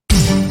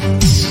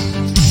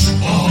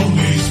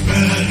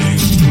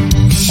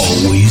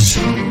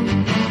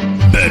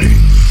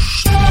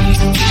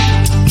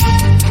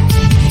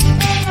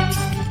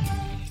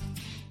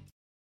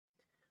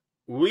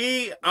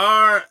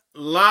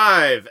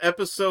Live,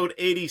 episode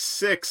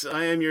 86.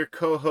 I am your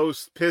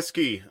co-host,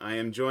 Pisky. I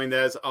am joined,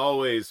 as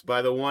always,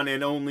 by the one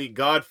and only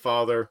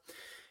Godfather.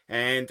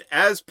 And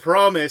as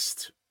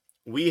promised,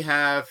 we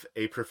have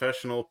a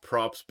professional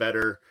props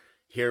bettor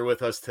here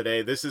with us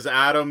today. This is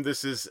Adam.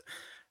 This is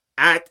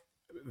at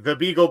the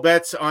Beagle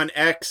Bets on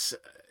X.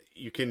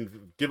 You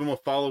can give him a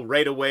follow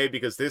right away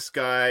because this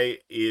guy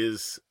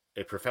is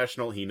a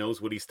professional. He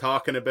knows what he's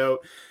talking about.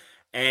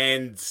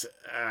 And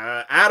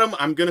Adam,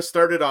 I'm going to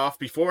start it off.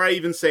 Before I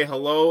even say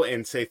hello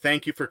and say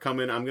thank you for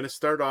coming, I'm going to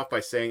start off by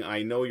saying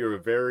I know you're a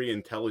very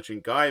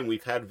intelligent guy, and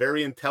we've had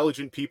very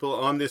intelligent people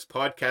on this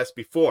podcast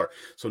before.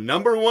 So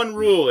number one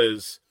rule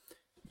is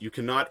you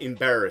cannot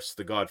embarrass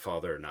the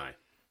Godfather and I.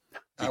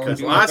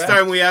 Because last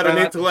time we had an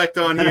intellect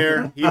on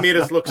here, he made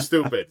us look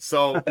stupid.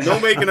 So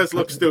no making us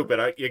look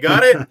stupid. You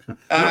got it?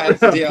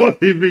 What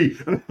do you mean?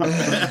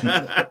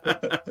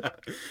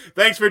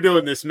 Thanks for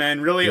doing this, man.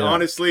 Really,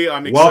 honestly,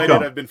 I'm excited.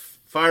 Welcome. I've been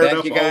fired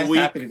up all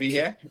week. Happy to be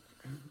here.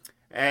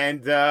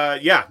 And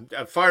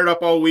I'm fired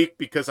up all week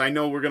because I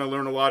know we're going to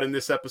learn a lot in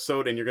this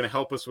episode, and you're going to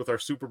help us with our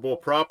Super Bowl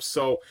props.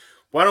 So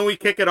why don't we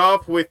kick it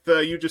off with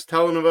you just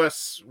telling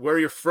us where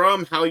you're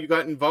from, how you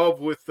got involved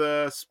with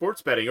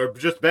sports betting, or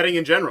just betting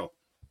in general.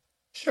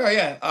 Sure,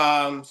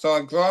 yeah. So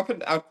I grew up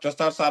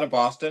just outside of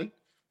Boston.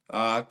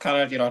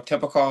 Kind of,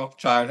 typical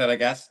childhood, I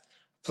guess.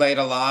 Played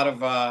a lot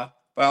of, but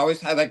I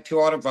always had like two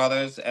older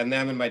brothers, and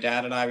them and my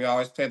dad and I, we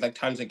always played like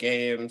tons of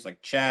games,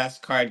 like chess,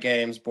 card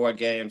games, board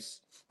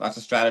games, lots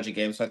of strategy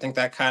games. So I think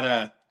that kind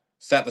of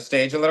set the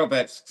stage a little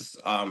bit.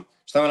 So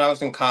when I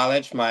was in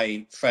college,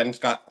 my friend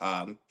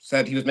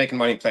said he was making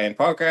money playing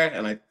poker,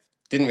 and I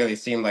didn't really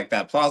seem like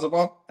that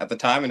plausible at the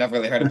time. I never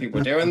really heard of people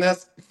doing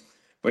this.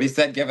 But he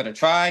said, give it a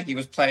try. He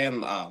was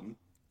playing,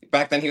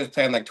 back then he was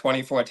playing like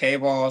 24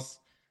 tables,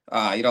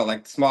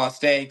 like small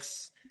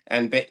stakes.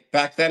 And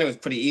back then it was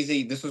pretty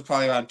easy. This was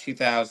probably around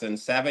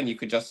 2007. You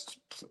could just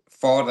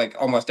fold like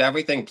almost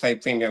everything, play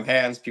premium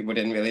hands. People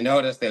didn't really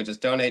notice. They would just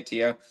donate to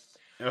you.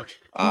 Okay.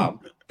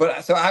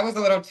 But so I was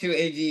a little too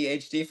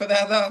ADHD for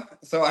that though.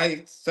 So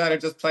I started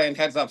just playing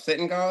heads up sit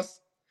and goes.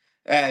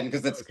 And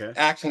because it's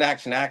action,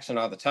 action, action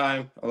all the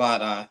time.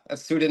 That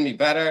suited me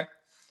better.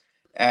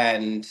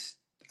 And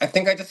I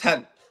think I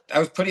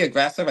was pretty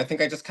aggressive. I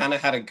think I just kind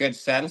of had a good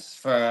sense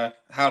for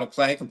how to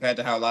play compared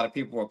to how a lot of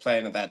people were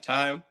playing at that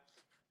time.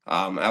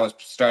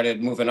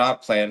 Started moving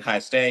up, playing high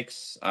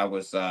stakes. I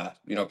was,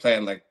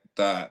 playing like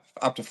the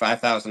up to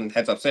 5,000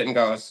 heads up sit and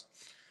goes.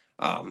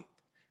 And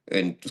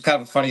it was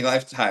kind of a funny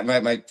lifetime.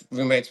 My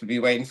roommates would be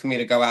waiting for me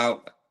to go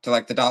out to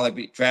like the dollar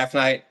draft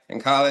night in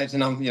college,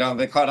 and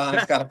they caught on. I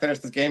just got to finish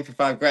this game for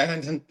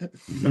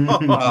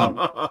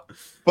 $5,000.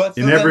 But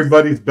in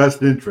everybody's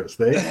best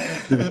interest,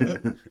 eh?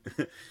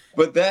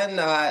 But then,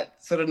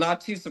 sort of not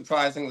too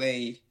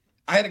surprisingly,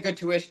 I had a good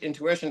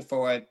intuition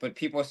for it, but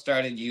people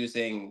started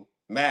using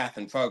math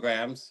and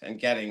programs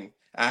and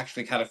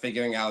actually kind of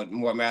figuring out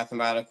more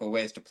mathematical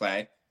ways to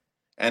play,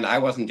 and I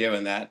wasn't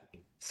doing that.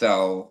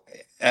 So,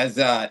 as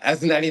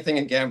in anything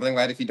in gambling,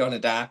 right? If you don't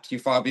adapt, you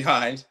fall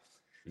behind.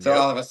 So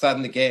all of a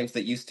sudden, the games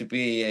that used to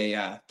be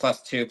a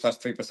 +2,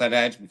 +3%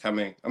 edge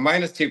becoming a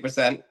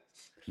 -2%,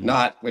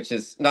 which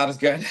is not as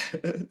good.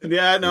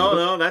 Yeah,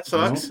 no, that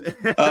sucks.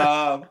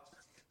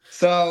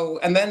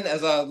 And then,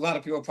 as a lot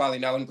of people probably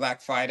know, Black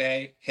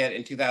Friday hit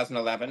in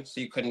 2011, so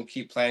you couldn't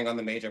keep playing on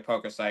the major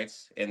poker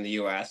sites in the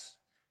U.S.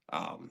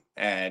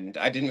 And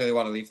I didn't really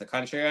want to leave the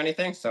country or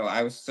anything, so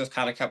I was just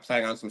kind of kept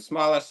playing on some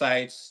smaller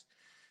sites.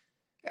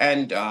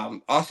 And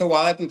also,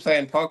 while I've been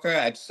playing poker,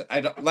 I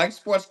liked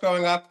sports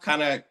growing up.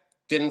 Kind of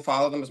didn't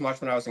follow them as much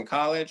when I was in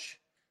college,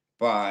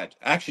 but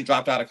I actually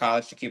dropped out of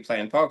college to keep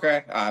playing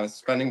poker. I was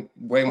spending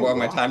way more of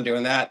my time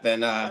doing that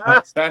than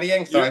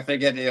studying, so I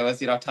figured it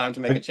was time to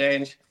make a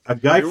change. A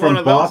guy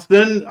from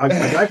Boston,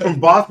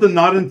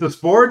 not into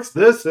sports.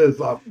 This is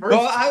a first.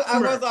 Well, I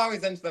was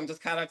always into them.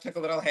 Just kind of took a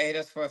little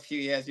hiatus for a few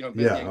years,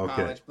 busy in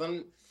college. But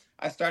then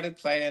I started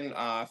playing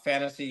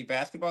fantasy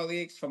basketball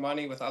leagues for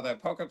money with other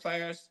poker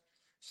players.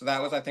 So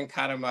that was, I think,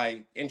 kind of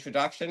my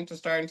introduction to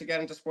starting to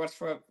get into sports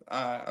for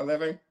a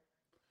living,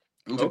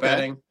 into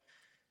betting.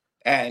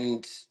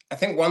 And I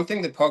think one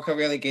thing that poker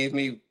really gave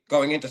me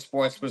going into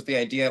sports was the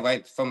idea,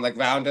 right, from like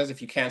Rounders,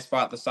 if you can't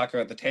spot the sucker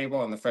at the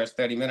table in the first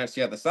 30 minutes,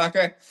 you're the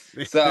sucker.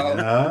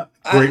 So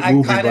great movie,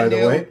 I kind of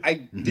knew, way. I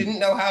didn't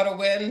know how to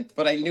win,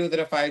 but I knew that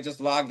if I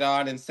just logged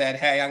on and said,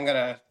 hey, I'm going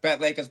to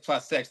bet Lakers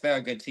 +6, they're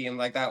a good team,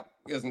 like that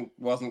wasn't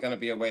going to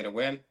be a way to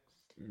win.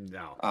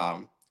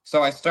 No.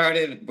 So I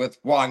started with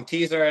long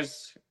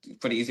teasers,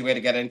 pretty easy way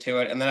to get into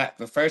it. And then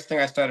the first thing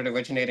I started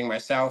originating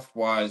myself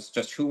was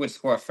just who would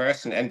score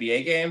first in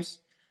NBA games.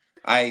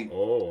 I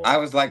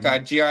was like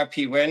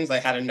GRP wins. I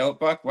had a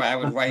notebook where I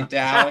would write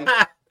down.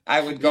 I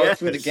would go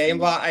through the game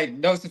log.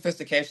 No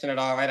sophistication at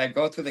all, right? I'd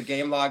go through the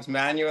game logs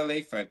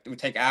manually. It would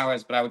take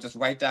hours, but I would just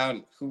write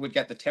down who would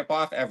get the tip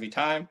off every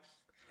time.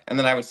 And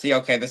then I would see,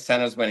 okay, this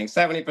center's winning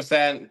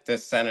 70%.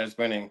 This center's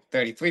winning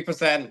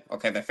 33%.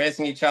 Okay, they're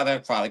facing each other.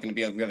 Probably going to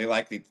be really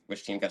likely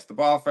which team gets the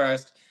ball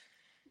first.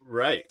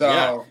 Right.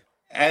 So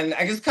And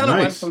I just kind of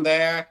went Nice. from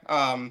there.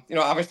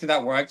 Obviously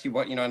that worked.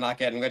 Not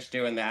getting rich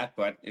doing that,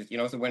 but it's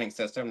a winning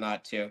system,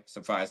 not too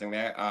surprising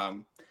there.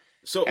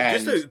 So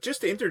And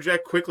just to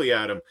interject quickly,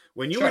 Adam,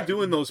 when you were sure.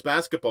 doing those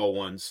basketball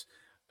ones,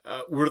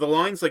 were the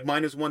lines like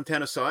minus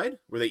 110 aside?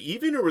 Were they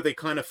even, or were they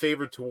kind of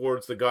favored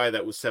towards the guy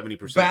that was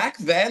 70%? Back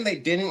then, they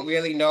didn't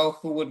really know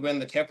who would win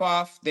the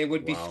tip-off. They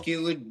would be Wow.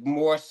 skewed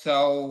more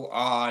so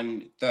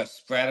on the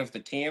spread of the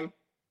team.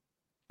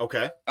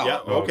 Okay. Yeah.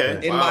 Um, Okay.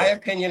 Okay. in my Wow.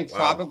 opinion, Wow.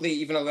 probably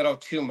even a little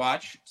too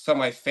much. So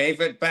my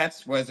favorite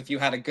bets was if you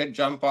had a good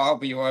jump ball,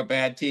 but you were a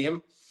bad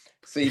team.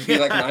 So you'd be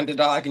like an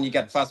underdog and you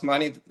get plus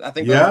money. I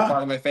think those are Yeah.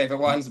 probably my favorite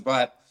ones.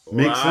 But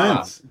Makes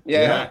Wow. sense.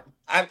 Yeah.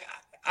 yeah,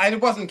 I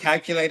wasn't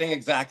calculating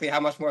exactly how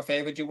much more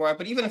favored you were.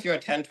 But even if you're a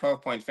 10,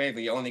 12 point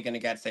favorite, you're only going to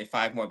get, say,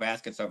 5 more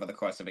baskets over the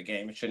course of a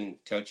game. It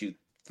shouldn't tilt you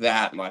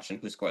that much in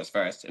who scores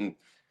first. And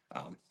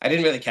I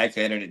didn't really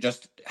calculate it.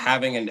 Just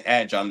having an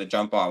edge on the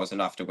jump ball was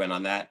enough to win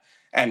on that.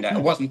 And it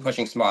Hmm. wasn't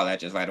pushing small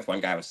edges, right? If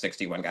one guy was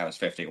 60, one guy was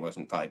 50, it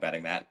wasn't probably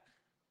betting that.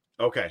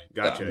 Okay. So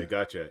Gotcha.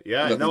 Gotcha.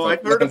 Yeah. looking No, for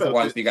I've heard looking for about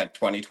ones this. where you got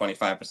 20,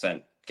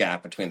 25%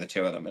 gap between the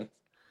two of them. And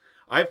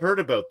I've heard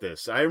about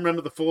this. I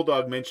remember the Full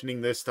Dog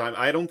mentioning this time.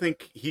 I don't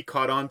think he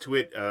caught on to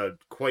it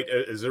quite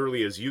as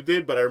early as you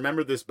did, but I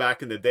remember this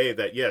back in the day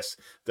that, yes,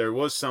 there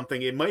was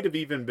something. It might have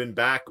even been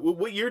back.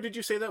 What year did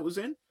you say that was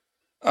in?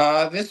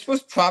 this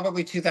was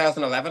probably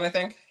 2011, I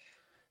think.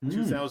 Hmm.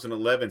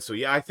 2011. So,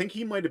 yeah, I think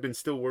he might have been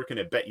still working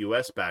at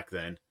BetUS back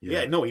then.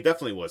 Yeah, Yeah. no, he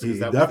definitely was because He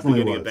that was the definitely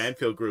beginning of was.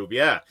 Banfield Group.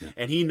 Yeah. Yeah.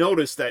 And he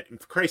noticed that,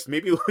 Christ,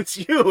 maybe it's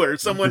you or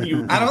someone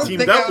you I don't teamed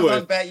think I up was on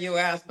with.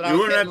 BetUS, but I You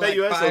was weren't hitting at like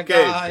BetUS? five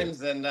Okay.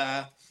 dimes and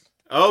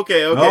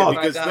Okay, Oh, five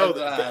because no,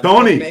 dimes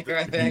Tony. bookmaker,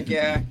 I think.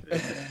 Yeah.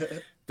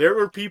 there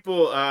were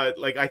people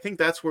like I think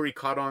that's where he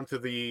caught on to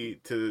the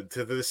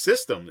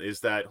system is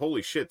that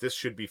holy shit, this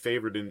should be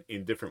favored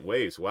in different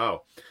ways.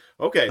 Wow.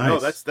 Okay, no,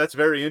 Nice. that's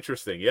very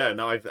interesting. Yeah,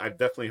 no, I've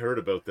definitely heard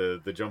about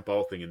the jump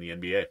ball thing in the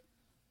NBA.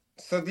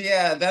 So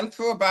yeah, then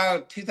through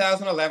about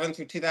 2011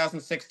 through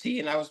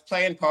 2016, I was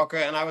playing poker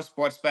and I was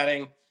sports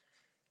betting.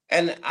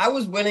 And I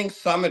was winning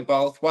some at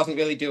both, wasn't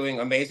really doing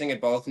amazing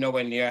at both,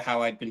 nowhere near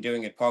how I'd been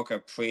doing at poker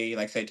pre,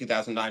 like, say,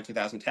 2009,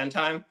 2010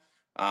 time.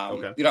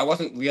 Okay. I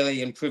wasn't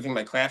really improving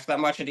my craft that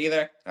much at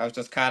either. I was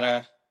just kind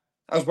of,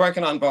 I was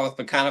working on both,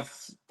 but kind of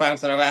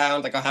bouncing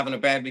around. Like, I'll have a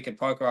bad week at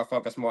poker, I'll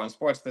focus more on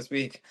sports this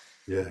week,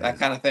 Yeah. that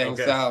kind of thing.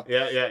 Okay. So,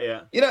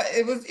 Yeah.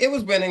 it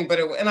was winning, but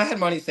and I had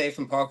money saved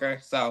from poker.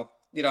 So,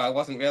 I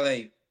wasn't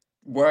really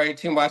worried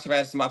too much. I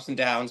had some ups and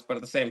downs, but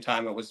at the same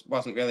time,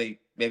 wasn't really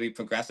maybe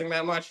progressing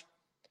that much.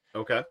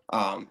 Okay.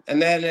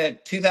 And then in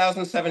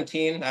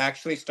 2017, I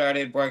actually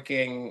started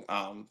working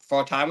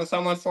full time with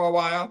someone for a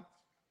while.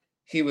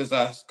 He was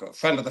a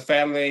friend of the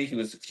family.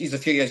 He's a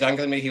few years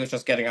younger than me. He was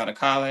just getting out of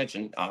college,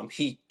 and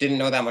he didn't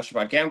know that much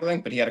about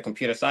gambling, but he had a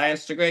computer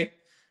science degree.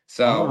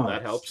 So That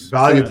Oh, helps. we Yeah.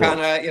 kind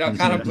valuable. of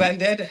kind of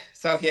blended.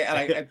 So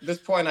and at this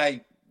point,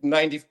 I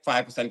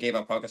 95% gave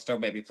up poker. Still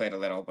maybe played a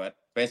little, but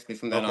basically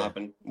from then Okay. on,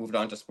 and moved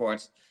on to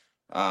sports.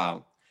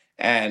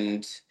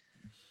 And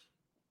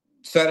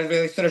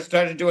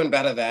started doing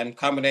better then.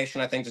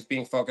 Combination, I think, just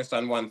being focused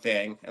on one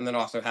thing, and then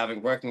also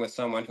working with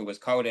someone who was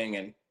coding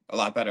and a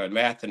lot better at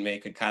math than me. I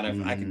could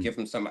Mhm. give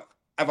him some.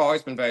 I've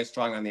always been very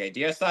strong on the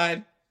idea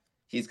side.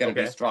 He's going to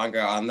be Okay. stronger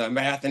on the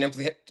math and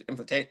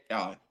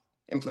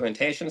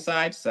implementation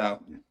side.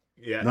 So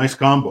Yeah. Nice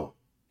combo.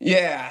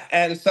 yeah,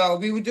 and so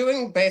we were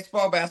doing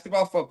baseball,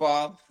 basketball,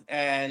 football,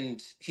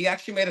 and he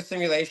actually made a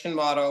simulation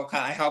model.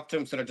 I helped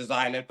him sort of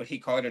design it, but he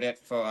coded it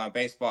for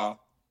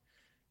baseball.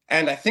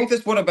 And I think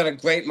this would have been a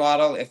great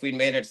model if we'd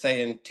made it,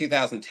 say, in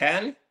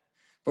 2010,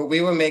 but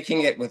we were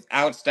making it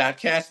without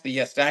StatCast. The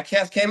year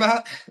StatCast came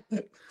out.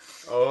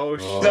 Oh Oh,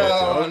 shit. okay.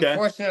 So Okay.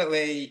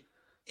 unfortunately,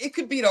 it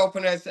could beat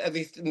openers, at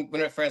least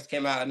when it first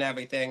came out and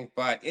everything,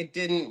 but it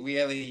didn't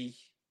really,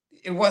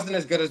 it wasn't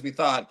as good as we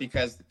thought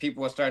because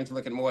people were starting to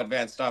look at more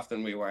advanced stuff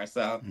than we were.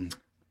 So, Mm,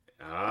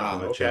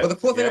 but Okay. gotcha. the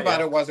cool thing Yeah. about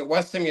Yeah. it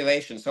was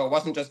simulation. So it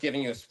wasn't just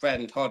giving you a spread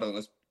in total, it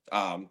was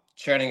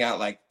churning out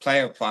like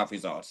player plot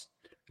results.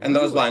 And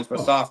those Really. lines were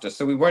Oh, softer.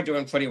 So we were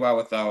doing pretty well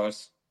with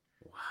those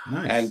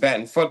and nice.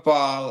 betting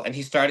football. And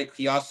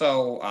he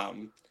also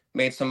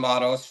made some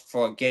models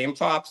for game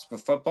props for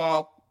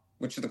football,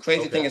 which the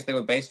crazy thing Okay. is they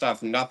were based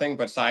off nothing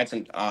but sides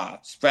and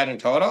spread and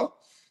total.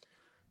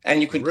 And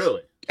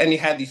Really. you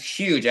had these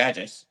huge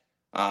edges.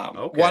 One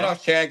Okay.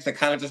 off shags that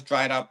kind of just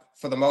dried up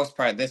for the most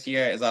part this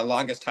year is our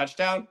longest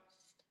touchdown.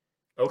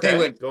 They Okay.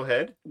 would, Go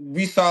ahead.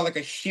 we saw like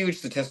a huge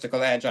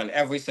statistical edge on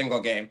every single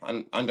game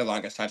on under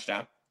longest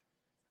touchdown.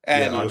 Yeah, I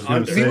And was gonna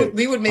Under. we would say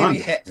we would maybe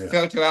under. Yeah.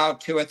 filter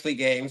out 2 or 3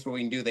 games where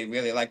we knew they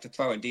really like to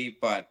throw it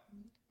deep, but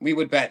we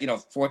would bet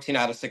 14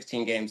 out of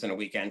 16 games in a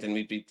weekend, and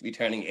we'd be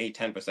returning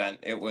 8-10%.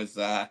 It was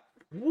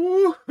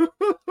Woo.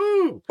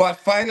 but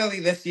finally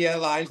this year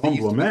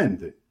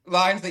Compliment.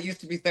 lines that used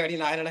to be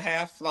 39 and a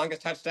half,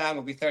 longest touchdown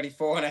will be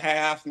 34 and a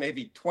half,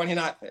 maybe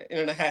 29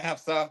 and a half.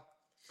 So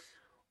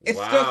it's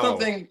still Wow.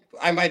 something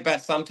I might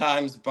bet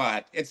sometimes,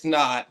 but it's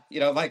not,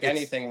 like It's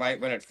anything, right?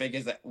 When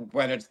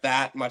it's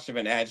that much of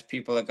an edge,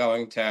 people are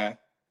going to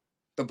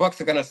the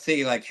books are gonna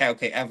see like, hey,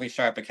 okay, every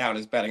sharp account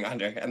is betting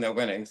under, and they're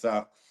winning.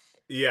 So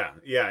Yeah.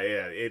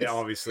 It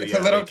obviously, it's a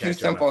they little too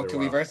catch on simple after a to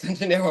while. reverse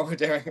engineer what we're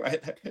doing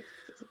right there.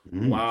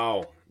 Mm.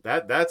 Wow.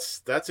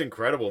 That's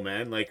incredible,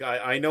 man. Like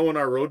I know in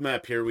our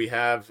roadmap here we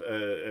have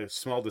a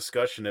small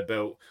discussion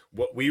about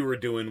what we were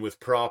doing with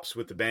props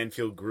with the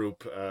Banfield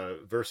Group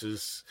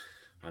versus,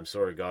 I'm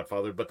sorry,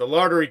 Godfather, but the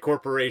Lottery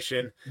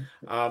Corporation.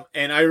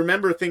 And I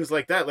remember things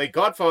like that. Like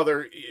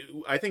Godfather,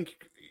 I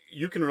think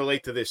you can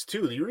relate to this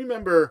too. Do you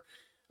remember,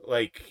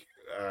 like,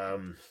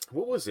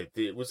 what was it?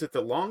 Was it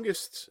the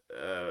longest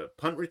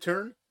punt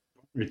return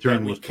that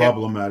Return we was kept?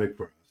 problematic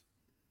for us.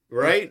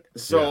 Right.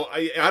 Yeah. So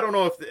I don't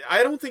know if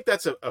I don't think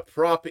that's a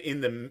prop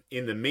in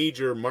the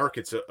major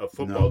markets of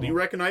football. Do you No.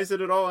 recognize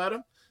it at all,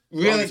 Adam?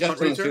 Really, Longest just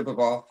punt in the return? Super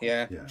Bowl,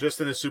 yeah. Yeah. Just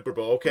in the Super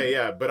Bowl. Okay,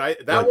 yeah. But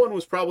that But one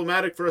was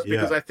problematic for us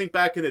because yeah. I think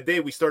back in the day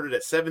we started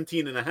at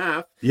 17 and a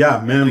half. Yeah,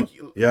 And man.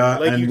 Yeah,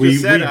 like and you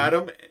just said, we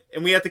Adam,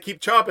 and we had to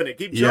keep chopping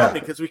it yeah.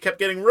 because we kept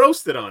getting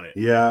roasted on it.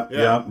 Yeah,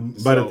 Yeah. yeah.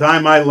 By the So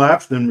time I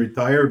left and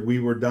retired, we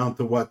were down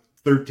to what,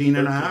 13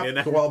 and a 13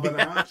 half, and 12 and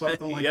a half,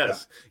 something like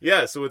yes.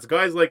 Yeah, so it's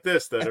guys like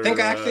this I that think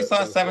I actually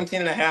saw are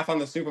 17 and a half on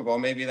the Super Bowl.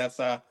 Maybe that's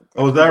Oh,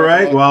 is that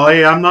right? Well,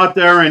 hey, I'm not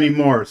there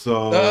anymore,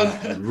 so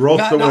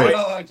roast not away. an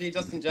OLG,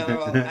 just in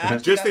general. Actually,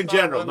 just that's in not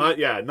general,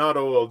 one. not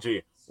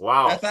OLG.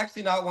 Wow. That's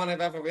actually not one I've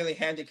ever really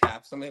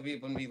handicapped. So maybe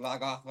when we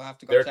log off, we'll have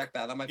to go There, check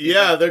that. That might be a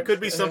yeah, bet. there could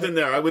be something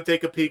there. I would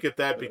take a peek at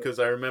that because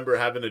I remember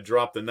having to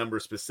drop the number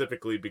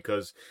specifically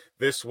because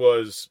this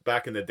was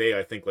back in the day.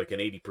 I think like an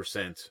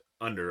 80%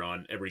 under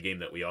on every game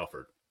that we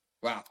offered.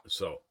 Wow.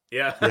 So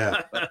yeah,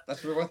 Yeah.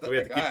 That's worth we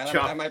have it. to keep All right, I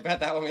chopping. might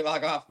bet that when we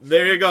log off.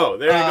 There you go.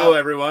 There you go,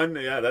 everyone.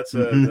 Yeah, that's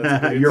good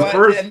your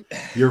insight.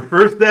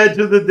 first edge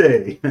of the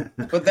day.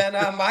 But then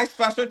my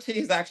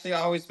specialty has actually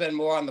always been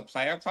more on the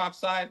player prop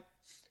side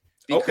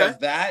because Okay.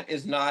 that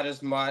is not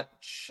as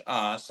much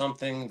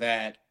something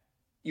that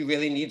you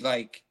really need.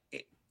 Like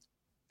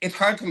it's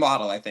hard to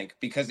model, I think,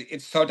 because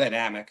it's so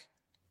dynamic.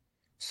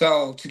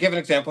 So to give an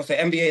example, say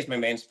NBA is my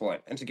main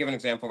sport, and to give an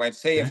example, right?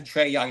 Say if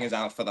Trae Young is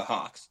out for the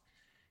Hawks,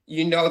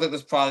 you know that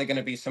there's probably going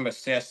to be some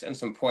assists and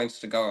some points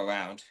to go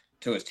around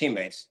to his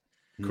teammates.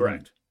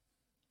 Correct.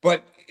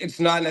 But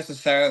it's not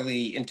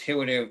necessarily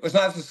intuitive. It's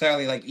not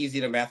necessarily like easy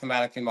to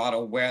mathematically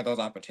model where those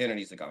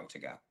opportunities are going to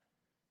go.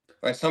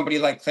 Right? Somebody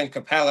like Clint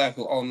Capella,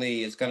 who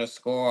only is going to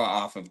score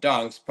off of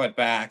dunks,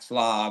 putbacks,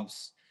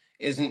 lobs,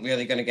 isn't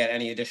really going to get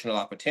any additional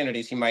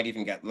opportunities. He might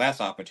even get less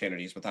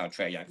opportunities without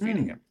Trae Young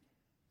feeding him.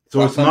 So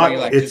Or it's somebody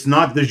not like it's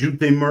not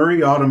Dejounte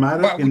Murray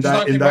automatic Well, in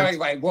that Murray,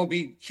 right,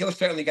 he'll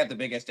certainly get the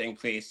biggest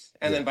increase,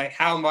 and then Yeah. by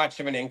how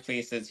much of an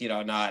increase is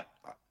not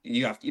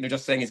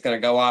just saying he's going to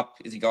go up.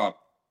 Is he go up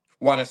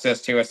 1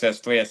 assist, 2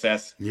 assists, 3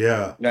 assists?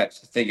 Yeah. Not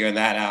figuring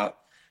that out,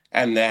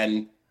 and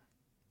then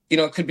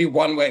it could be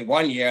one way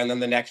one year, and then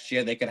the next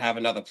year they could have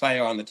another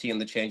player on the team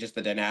that changes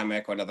the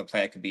dynamic, or another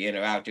player could be in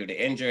or out due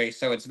to injury.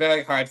 So it's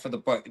very hard for the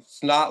book.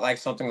 It's not like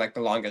something like the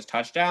longest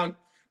touchdown,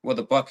 where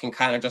the book can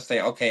kind of just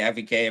say, okay,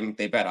 every game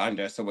they bet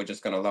under, so we're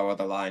just going to lower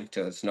the line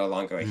till it's no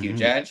longer a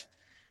huge edge.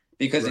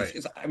 Because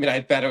Right. I mean,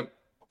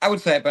 I would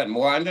say I bet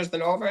more unders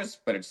than overs,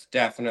 but it's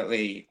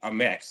definitely a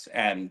mix.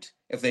 And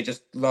if they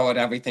just lowered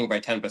everything by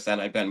 10%,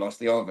 I'd bet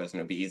mostly overs and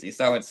it'd be easy.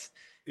 So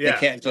they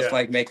can't just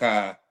like make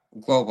a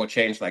global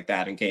change like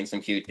that and gain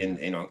some huge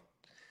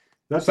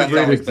That's so a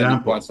great always been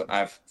example. what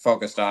I've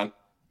focused on.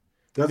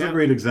 That's a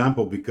great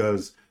example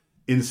because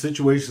in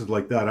situations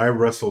like that, I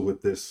wrestle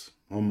with this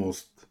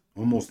almost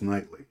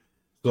nightly.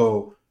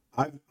 So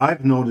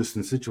I've noticed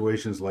in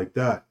situations like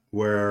that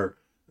where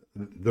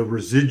the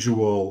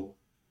residual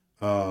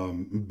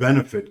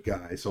benefit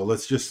guy. So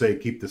let's just say,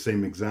 keep the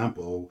same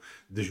example,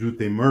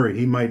 Dejounte Murray.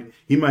 He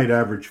might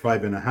average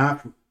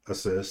 5.5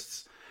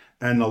 assists,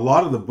 and a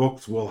lot of the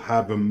books will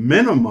have a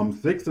minimum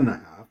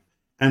 6.5,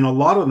 and a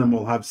lot of them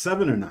will have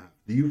 7.5.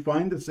 Do you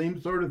find the same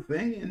sort of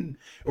thing,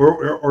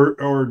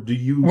 or do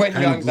you When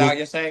kind of Young's out,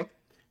 you're saying?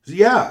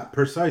 Yeah,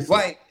 precisely.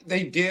 Right,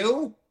 they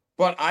do,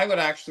 but I would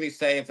actually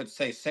say if it's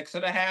say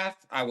 6.5,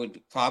 I would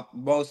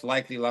most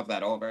likely love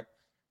that over,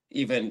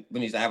 even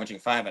when he's averaging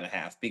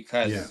 5.5,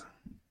 because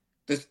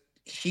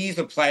he's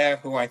a player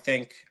who I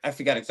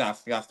forget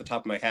exactly off the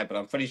top of my head, but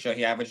I'm pretty sure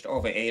he averaged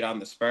over 8 on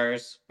the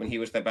Spurs when he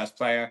was their best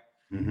player.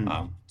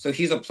 So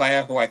he's a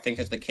player who I think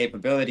has the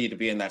capability to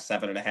be in that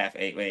 7.5,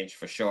 8 range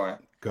for sure.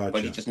 Gotcha.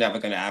 But he's just never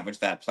going to average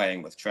that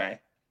playing with Trae.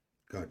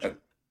 Gotcha.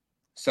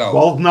 So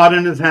ball's not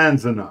in his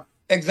hands enough.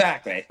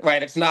 Exactly.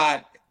 Right. It's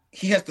not.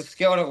 He has the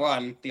skill to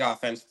run the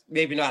offense,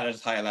 maybe not at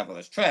as high a level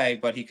as Trae,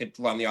 but he could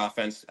run the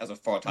offense as a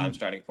 4-time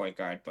starting point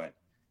guard. But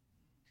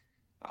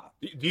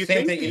do you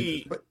same think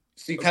thing.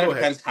 So it kind of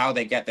depends how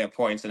they get their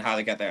points and how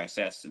they get their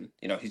assists, and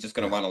he's just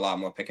going to run a lot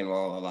more pick and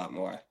roll, a lot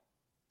more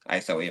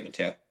ISO even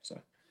too. So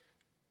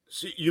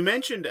you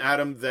mentioned,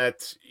 Adam,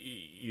 that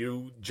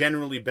you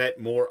generally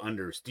bet more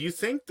unders. Do you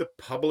think the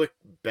public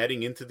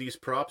betting into these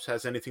props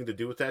has anything to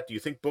do with that? Do you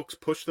think books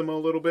push them a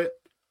little bit?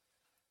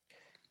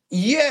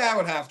 Yeah, I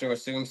would have to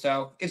assume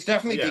so. It's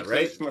definitely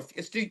decreased right?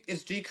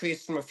 it's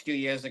decreased from a few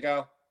years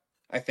ago.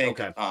 I think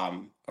Okay.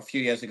 a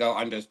few years ago,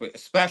 unders,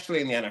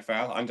 especially in the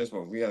NFL, unders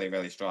were really,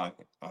 really strong.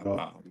 Oh,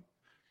 Yeah.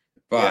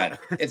 But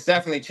it's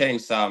definitely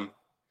changed some.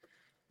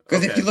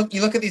 Because if Okay.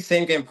 you look at these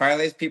same game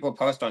parlays people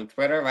post on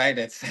Twitter, right?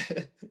 It's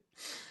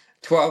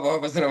 12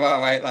 overs in a row,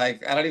 right?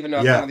 Like I don't even know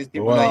if some yeah. of these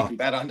people know you Well, can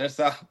bet under.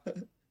 So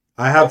Okay.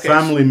 I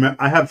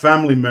have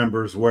family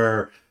members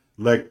where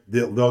like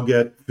they'll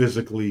get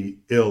physically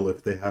ill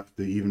if they have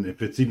to, even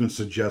if it's even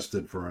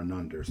suggested for an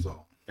under.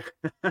 So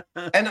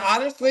and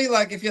honestly,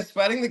 like if you're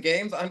spreading the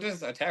games,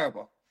 unders are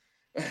terrible.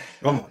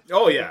 oh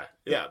Oh yeah,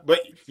 yeah.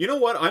 But you know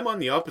what? I'm on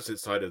the opposite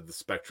side of the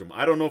spectrum.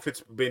 I don't know if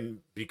it's been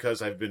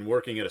because I've been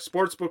working at a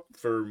sports book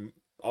for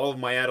all of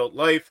my adult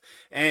life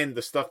and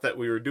the stuff that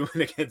we were doing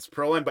against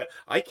Proline, but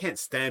I can't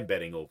stand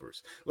betting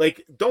overs.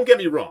 Like, don't get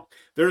me wrong.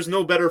 There's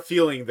no better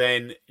feeling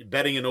than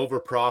betting an over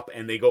prop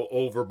and they go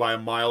over by a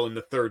mile in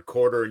the third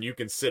quarter and you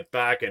can sit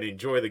back and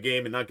enjoy the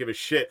game and not give a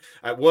shit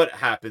at what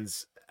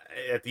happens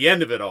at the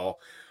end of it all.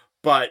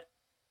 But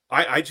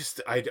I just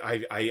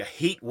I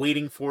hate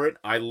waiting for it.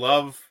 I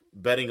love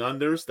betting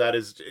unders. That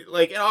is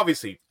like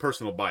obviously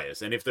personal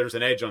bias. And if there's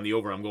an edge on the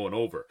over, I'm going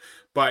over.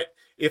 But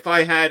if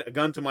I had a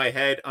gun to my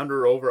head,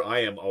 under or over, I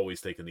am always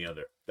taking the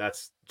under.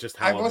 That's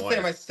just I how I'm will say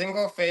my wired.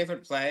 single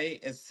favorite play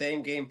is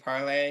same game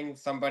parlaying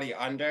somebody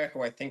under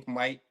who I think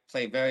might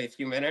play very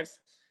few minutes,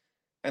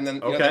 and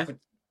then Okay.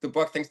 the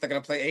book thinks they're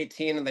going to play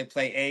 18 and they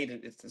play 8.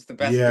 It's the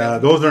best yeah,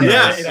 feeling. those are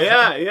Yeah, nice. yeah,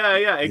 yeah, yeah,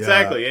 Yeah,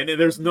 exactly. And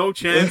there's no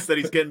chance that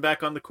he's getting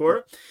back on the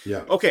court.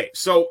 yeah. Okay,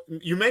 so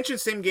you mentioned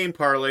same game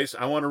parlays.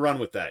 I want to run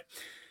with that.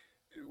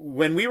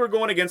 When we were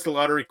going against the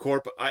Lottery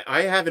Corp,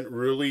 I haven't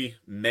really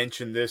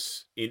mentioned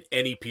this in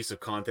any piece of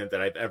content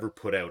that I've ever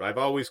put out. I've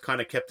always kind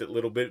of kept it a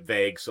little bit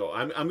vague. So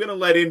I'm going to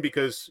let in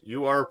because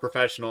you are a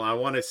professional. I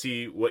want to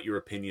see what your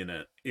opinion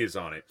is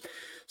on it.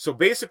 So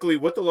basically,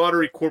 what the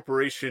Lottery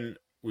Corporation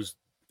was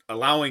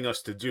allowing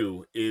us to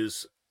do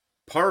is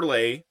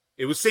parlay.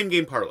 It was same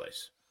game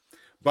parlays,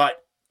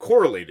 but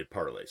correlated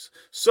parlays.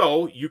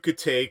 So you could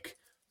take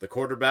the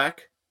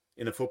quarterback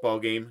in a football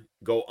game,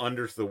 go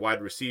under to the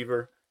wide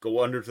receiver,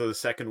 go under to the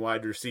second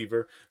wide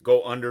receiver,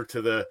 go under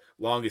to the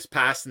longest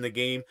pass in the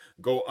game,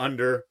 go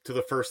under to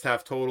the first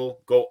half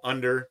total, go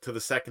under to the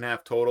second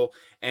half total,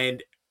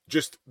 and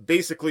just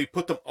basically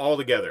put them all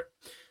together,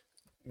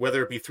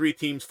 whether it be 3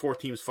 teams, 4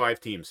 teams, 5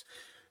 teams.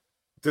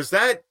 Does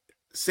that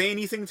say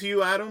anything to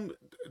you, Adam?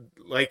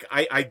 Like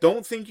I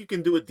don't think you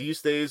can do it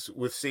these days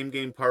with same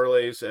game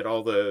parlays at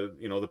all the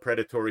the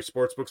predatory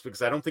sports books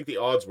because I don't think the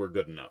odds were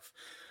good enough.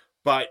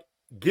 But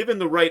given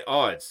the right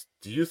odds,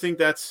 do you think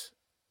that's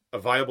a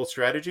viable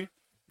strategy?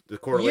 The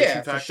correlation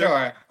Yeah, for factor?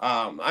 sure.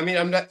 I mean,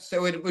 I'm not.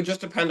 So it would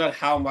just depend on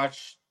how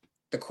much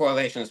the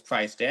correlation is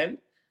priced in.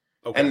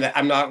 Okay. And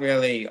I'm not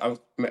really a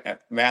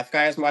math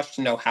guy as much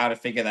to know how to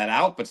figure that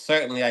out, but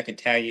certainly I could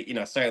tell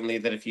you, certainly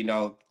that if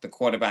the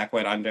quarterback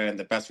went under and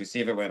the best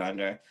receiver went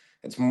under,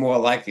 it's more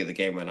likely the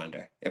game went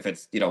under. If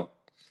it's, one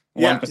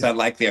Yeah. Yeah. percent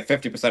likely or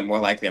 50% more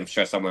likely, I'm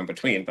sure somewhere in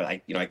between, but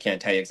I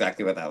can't tell you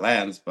exactly where that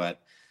lands.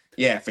 But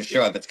yeah, for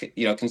sure, that's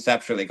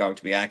conceptually going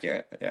to be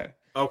accurate. Yeah.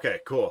 Okay,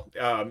 cool.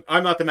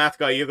 I'm not the math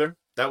guy either.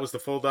 That was the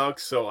full dog,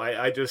 so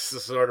I just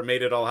sort of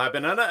made it all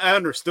happen. And I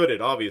understood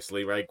it,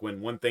 obviously, right? When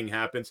one thing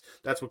happens,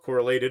 that's what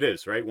correlated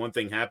is, right? One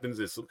thing happens,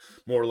 it's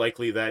more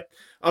likely that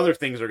other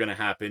things are going to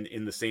happen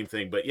in the same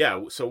thing. But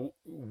yeah, so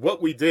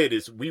what we did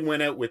is we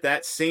went out with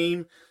that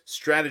same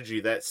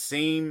strategy, that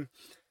same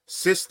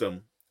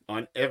system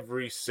on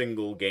every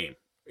single game.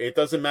 It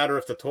doesn't matter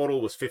if the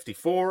total was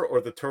 54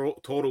 or the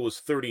total was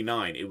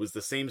 39. It was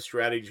the same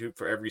strategy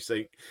for every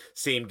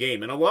same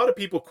game. And a lot of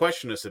people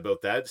question us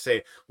about that,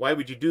 say, why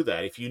would you do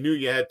that? If you knew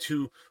you had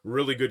 2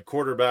 really good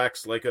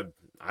quarterbacks, like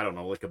I don't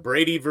know, like a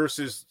Brady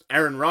versus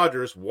Aaron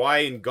Rodgers, why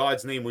in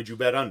God's name would you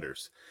bet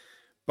unders?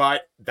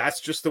 But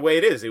that's just the way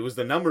it is. It was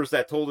the numbers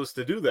that told us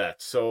to do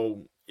that.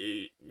 So,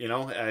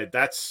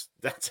 that's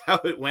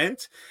how it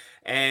went.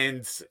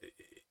 And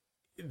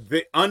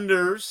the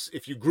unders,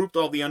 if you grouped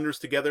all the unders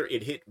together,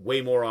 it hit way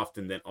more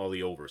often than all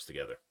the overs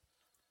together.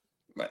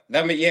 But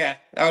yeah,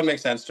 that would make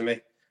sense to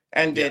me.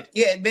 And Yeah.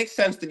 it makes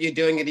sense that you're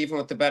doing it even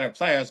with the better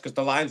players because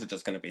the lines are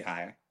just going to be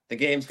higher. The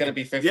game's going to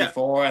be Yeah,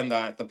 54 and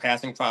the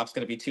passing prop's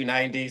going to be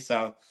 290.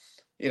 So,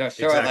 sure, like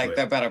exactly.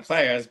 they're better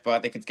players,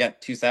 but they could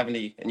get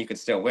 270 and you could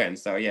still win.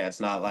 So yeah, Yeah. it's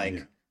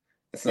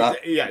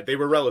not Yeah, they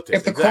were relative.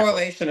 if the Exactly.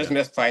 correlation is Yeah.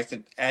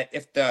 mispriced,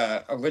 if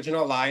the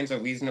original lines are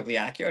reasonably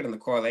accurate and the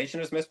correlation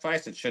is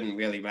mispriced, it shouldn't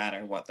really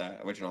matter what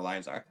the original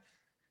lines are.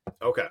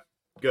 Okay.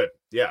 Good.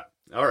 Yeah.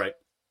 All right.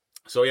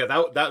 So yeah,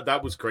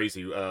 that was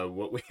crazy.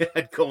 What we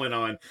had going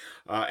on,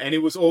 and it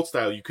was old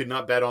style. You could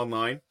not bet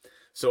online,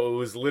 so it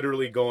was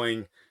literally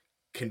going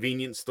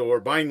convenience store,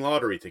 buying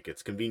lottery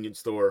tickets, convenience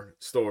store,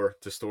 store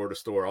to store to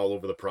store, all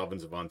over the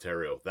province of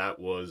Ontario.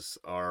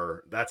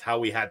 That's how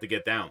we had to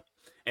get down.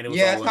 and it was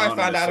Yeah, all that's how I found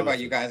anonymous. out So about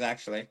you guys.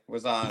 Actually,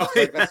 was on oh,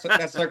 yeah.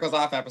 that circles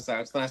off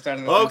episodes. Then I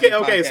started listening to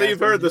your Okay. So you've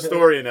heard the podcast.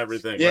 story and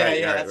everything, Yeah, right?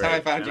 yeah, Right. that's how I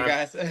Right. found you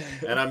guys.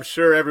 And I'm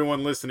sure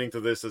everyone listening to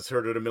this has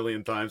heard it a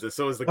million times, and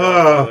so is the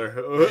Oh,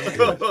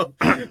 Godfather,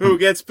 shit. who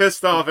gets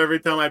pissed off every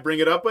time I bring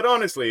it up. But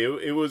honestly,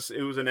 it was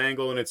an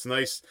angle, and it's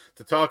nice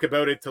to talk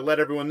about it to let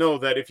everyone know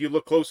that if you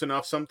look close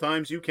enough,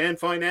 sometimes you can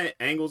find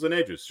angles and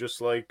edges,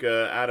 just like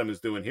Adam is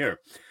doing here.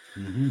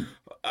 Mm-hmm.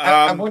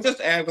 I Um, will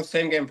just add with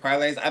same game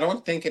parlays. I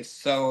don't think it's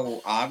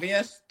so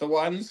obvious the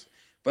ones,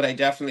 but I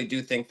definitely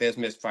do think there's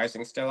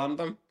mispricing still on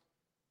them.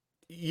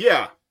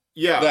 yeah,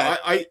 yeah.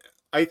 That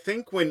I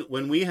think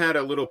when we had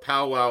a little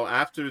powwow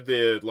after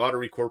the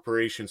Lottery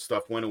Corporation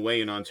stuff went away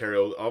in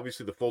Ontario,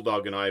 obviously the Full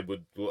Dog and I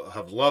would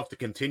have loved to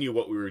continue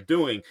what we were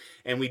doing,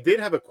 and we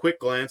did have a quick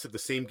glance at the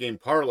same game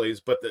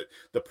parlays. But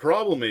the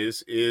problem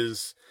is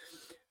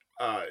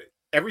uh,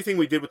 everything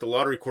we did with the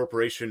Lottery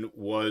Corporation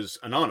was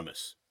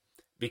anonymous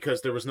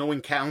because there was no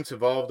accounts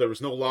involved, there was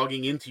no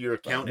logging into your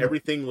account.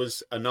 Everything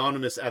was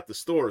anonymous at the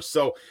store.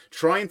 So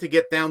trying to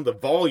get down the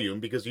volume,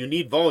 because you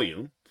need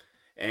volume,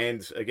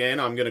 and again,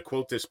 I'm going to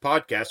quote this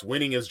podcast,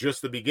 winning is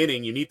just the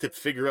beginning. You need to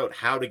figure out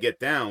how to get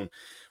down.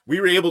 We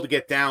were able to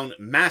get down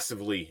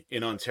massively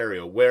in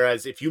Ontario.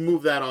 Whereas if you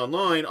move that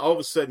online, all of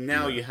a sudden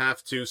now you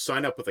have to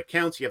sign up with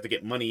accounts. You have to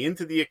get money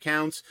into the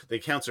accounts. The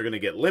accounts are going to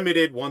get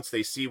limited once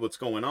they see what's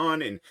going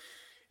on. And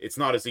it's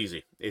not as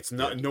easy. It's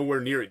not nowhere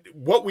near it.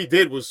 What we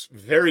did was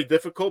very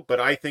difficult, but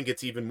I think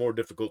it's even more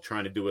difficult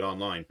trying to do it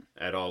online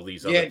at all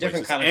these other yeah,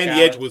 different places. kind of And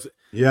the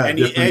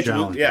edge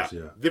challenge. was Different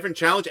challenges. different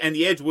challenge, and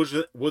the edge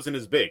wasn't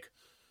as big.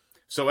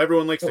 So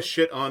everyone likes to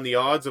shit on the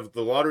odds of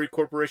the Lottery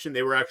Corporation.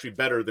 They were actually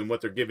better than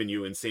what they're giving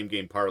you in same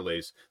game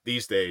parlays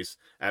these days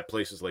at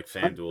places like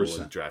FanDuel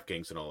 100%. and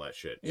DraftKings and all that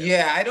shit.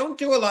 Yeah, I don't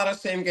do a lot of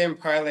same game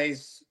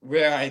parlays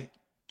where I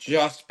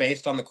just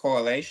based on the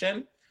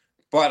correlation,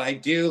 but I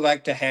do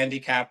like to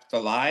handicap the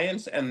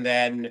lines, and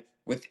then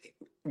with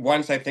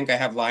once I think I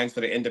have lines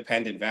that are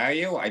independent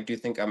value, I do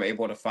think I'm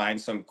able to find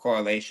some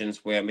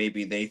correlations where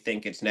maybe they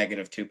think it's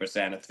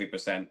 -2% or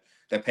 3%.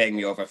 They're paying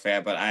me over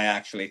fair, but I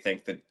actually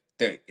think that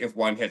if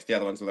one hits, the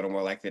other one's a little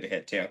more likely to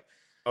hit too.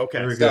 Okay,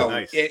 Very good. So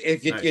nice,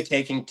 if you're nice.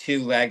 taking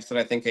two legs that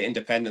I think are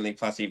independently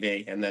plus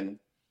EV, and then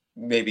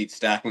maybe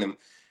stacking them,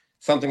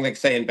 something like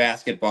say in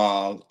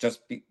basketball,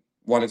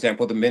 one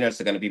example, the minutes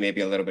are going to be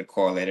maybe a little bit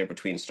correlated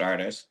between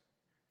starters.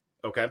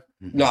 Okay,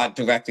 Mm-hmm. Not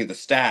directly the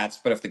stats,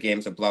 but if the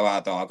game's a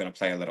blowout, they're all going to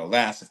play a little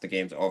less. If the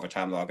game's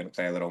overtime, they're all going to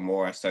play a little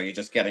more. So you're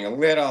just getting a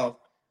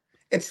little.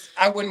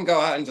 I wouldn't go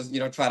out and just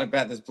try to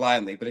bet this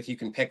blindly, but if you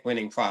can pick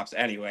winning props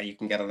anyway, you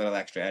can get a little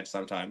extra edge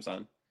sometimes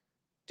on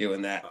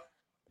doing that.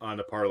 on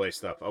the parlay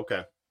stuff.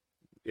 Okay,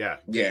 yeah,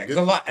 Yeah, because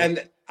good. a lot,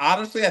 and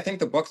honestly, I think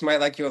the books might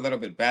like you a little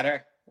bit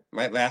better.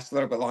 Might last a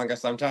little bit longer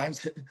sometimes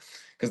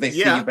because they see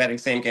you Yeah, betting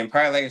same game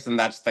parlays, and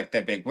that's like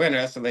their big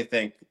winner. So they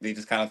think they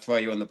just kind of throw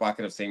you in the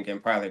bucket of same game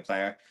parlay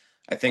player.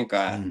 I think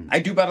Mm. I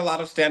do bet a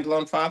lot of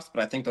standalone props,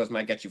 but I think those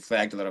might get you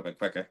flagged a little bit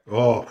quicker.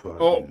 Oh,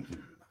 Oh,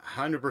 fucking.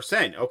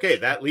 100%. Okay,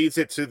 that leads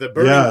it to the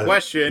burning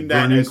question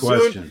that burning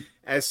question.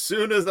 as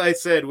soon as I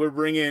said we're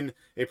bringing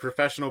a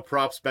professional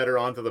props bettor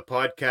onto the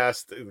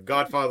podcast, the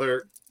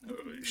Godfather,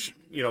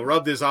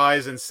 rubbed his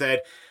eyes and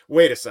said,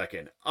 "Wait a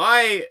second.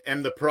 I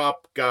am the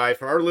prop guy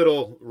for our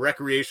little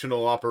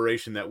recreational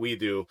operation that we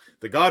do.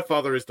 The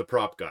Godfather is the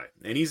prop guy,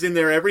 and he's in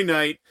there every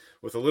night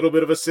with a little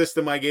bit of a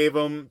system I gave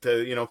him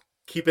to,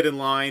 keep it in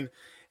line."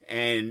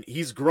 And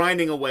he's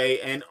grinding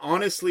away. And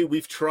honestly,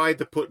 we've tried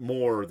to put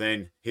more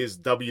than his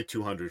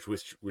W200,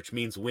 which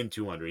means win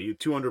 200,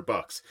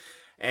 $200.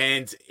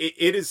 And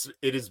it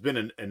has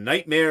been a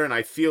nightmare. And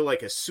I feel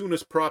like as soon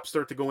as props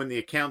start to go in the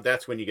account,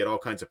 that's when you get all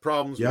kinds of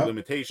problems with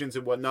limitations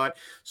and whatnot.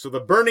 So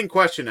the burning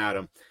question,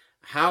 Adam,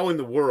 how in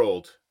the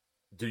world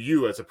do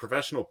you, as a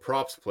professional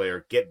props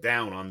player, get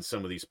down on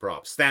some of these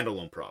props,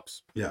 standalone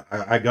props? Yeah,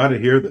 I got to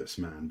hear this,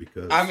 man,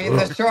 because I mean,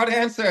 the short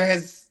answer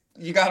is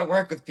you got to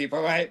work with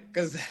people, right?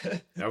 Because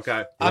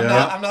Okay.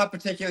 I'm not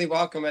particularly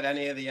welcome at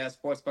any of the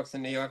sports books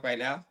in New York right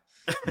now.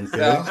 Okay.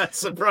 So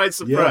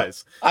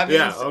Surprise. I mean,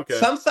 Yeah, okay.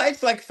 some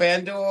sites like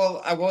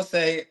FanDuel, I will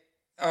say,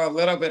 are a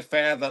little bit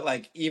fair that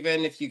like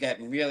even if you get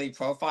really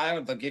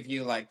profiled, they'll give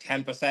you like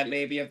 10%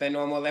 maybe of their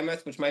normal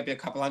limits, which might be a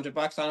couple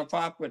 $100 on a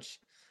prop. Which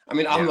I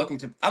mean, I'm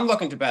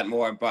looking to bet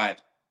more, but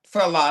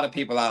for a lot of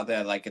people out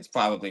there, like it's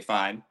probably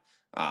fine.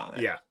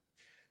 Yeah.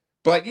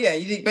 But yeah,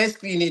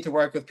 basically you need to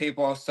work with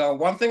people. So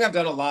one thing I've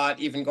done a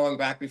lot, even going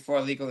back before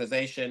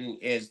legalization,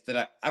 is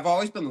that I've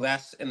always been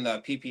less in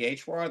the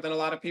PPH world than a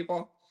lot of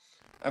people.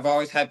 I've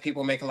always had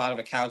people make a lot of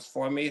accounts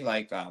for me,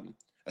 like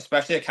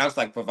especially accounts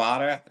like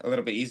Bovada, a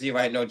little bit easy,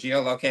 right? No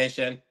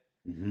geolocation,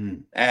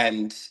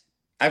 and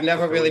I've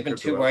never really been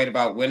too worried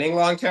about winning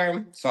long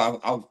term. So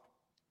I'll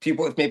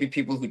people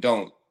who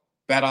don't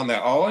bet on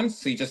their own.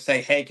 So you just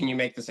say, hey, can you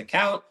make this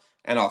account?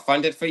 And I'll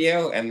fund it for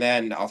you, and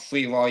then I'll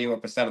free roll you a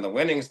percent of the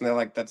winnings. And they're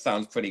like, that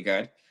sounds pretty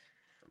good.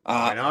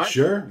 Why not?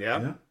 Sure.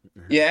 Yeah.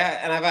 Yeah,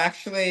 and I've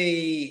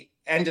actually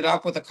ended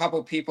up with a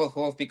couple people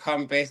who have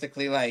become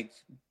basically like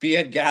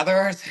beard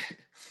gatherers.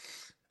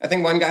 I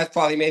think one guy's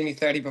probably made me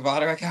 30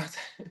 bravado accounts.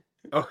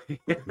 Oh,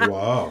 yeah.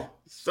 Wow.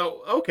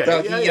 So okay,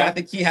 So yeah, I yeah.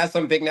 think he has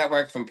some big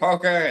network from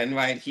poker, and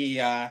right,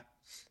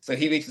 so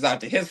he reaches out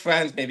to his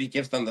friends, maybe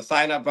gives them the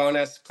sign up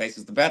bonus,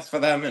 places the bets for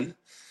them, and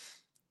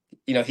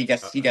he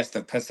gets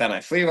the percent I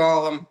free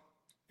roll him.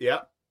 Yeah.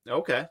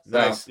 Okay. So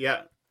Nice.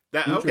 Yeah.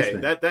 That okay.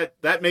 Interesting.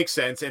 That makes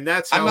sense, and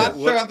that's I'm how not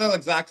sure what. of the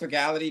exact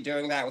legality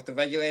doing that with the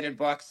regulated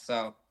books,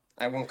 so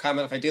I won't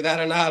comment if I do that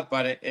or not.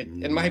 But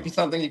it might be No.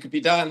 something that could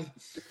be done.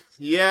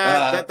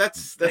 Yeah, Uh,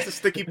 that's a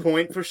sticky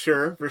point for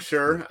sure, for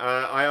sure.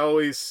 I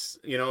always,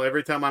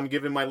 every time I'm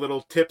giving my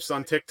little tips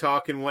on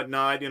TikTok and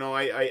whatnot,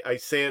 I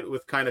say it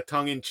with kind of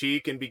tongue in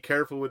cheek and be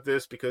careful with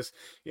this because,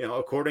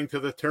 according to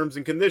the terms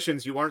and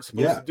conditions, you aren't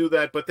supposed to Yeah. do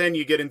that. But then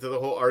you get into the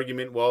whole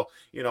argument. Well,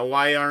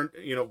 why aren't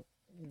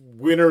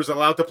winners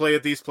allowed to play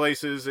at these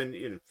places? And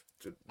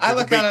I the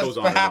look at debate it as goes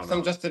on and on perhaps and I'm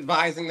on. just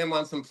advising them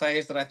on some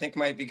plays that I think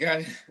might be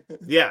good.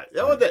 Yeah.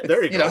 Oh, Yeah.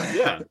 there It's you go.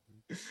 Yeah.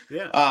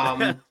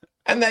 Yeah.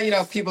 and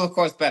then people of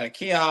course bet at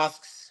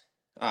kiosks.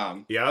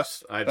 Um,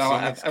 Yes, I've so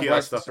seen these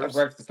kiosk I've stuffers.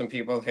 worked with some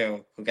people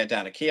who get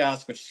down to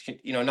kiosks, which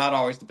not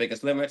always the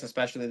biggest limits,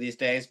 especially these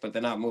days, but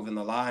they're not moving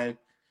the line.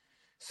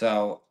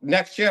 So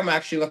next year I'm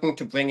actually looking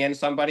to bring in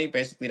somebody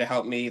basically to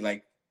help me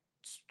like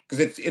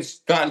because it's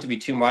gotten to be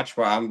too much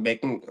where I'm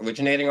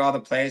originating all the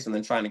plays and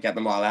then trying to get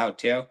them all out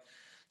too.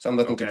 So I'm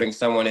looking to Okay. bring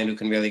someone in who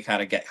can really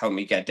kind of help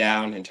me get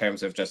down in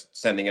terms of just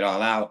sending it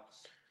all out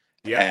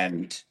Yeah.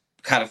 and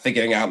kind of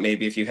figuring out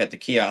maybe if you hit the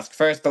kiosk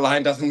first, the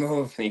line doesn't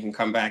move, and you can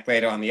come back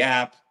later on the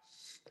app.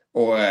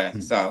 Or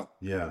so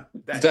Yeah.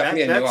 there's That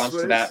definitely that a that's nuance what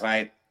to it that, is.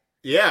 right?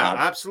 Yeah, Um,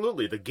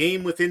 absolutely. The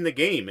game within the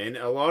game. And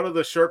a lot of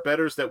the sharp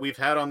bettors that we've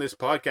had on this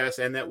podcast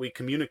and that we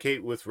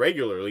communicate with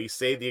regularly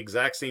say the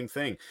exact same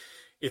thing.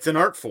 It's an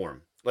art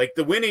form. Like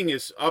the winning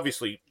is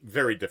obviously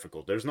very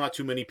difficult. There's not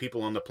too many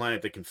people on the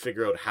planet that can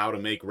figure out how to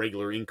make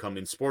regular income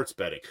in sports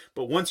betting.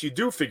 But once you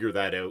do figure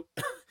that out,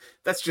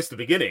 that's just the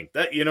beginning.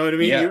 That you know what I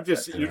mean? yeah, You're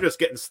Yeah. just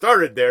getting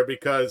started there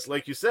because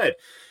like you said,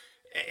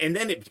 and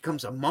then it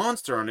becomes a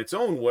monster on its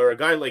own where a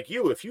guy like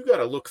you, if you got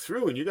to look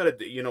through and you got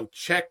to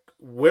check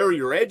where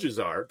your edges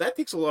are, that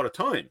takes a lot of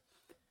time,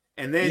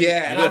 and then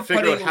yeah, you got to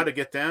figure out how putting to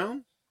get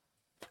down.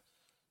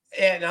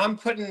 and I'm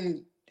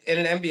putting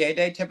in an NBA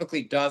day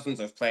typically dozens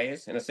of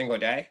plays in a single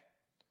day.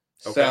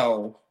 Okay.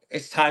 So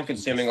it's time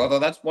consuming. Interesting. Although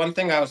that's one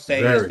thing I would say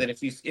is Very. that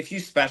if you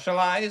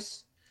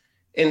specialize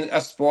in a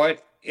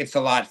sport, it's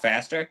a lot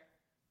faster.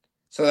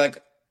 So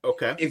like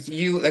Okay. if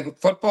you like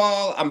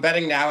football, I'm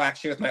betting now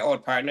actually with my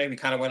old partner. We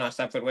kind of went our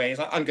separate ways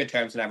on good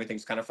terms and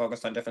everything's kind of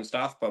focused on different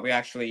stuff. But we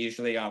actually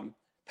usually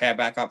pair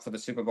back up for the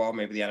Super Bowl,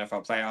 maybe the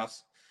NFL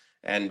playoffs.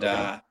 And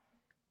Okay.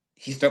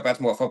 he still bets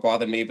more football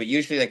than me. But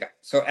usually like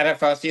so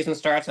NFL season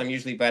starts, I'm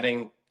usually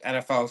betting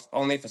NFL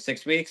only for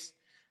 6 weeks.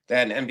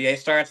 Then NBA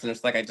starts and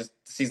it's like the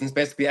season's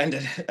basically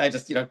ended. I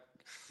just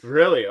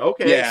Really?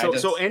 Okay. yeah, I So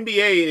just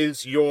NBA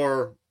is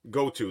your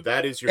go-to.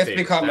 That is your it's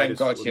favorite. become my That is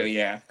what go-to, makes.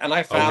 yeah. And I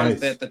Okay. found Nice.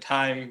 that the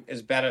time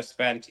is better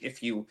spent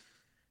if you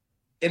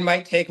it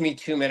might take me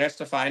 2 minutes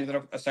to find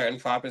that a certain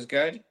prop is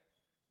good,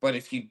 but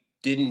if you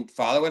didn't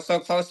follow it so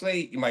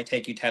closely, it might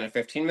take you 10 or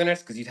 15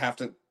 minutes because you'd have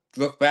to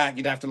look back,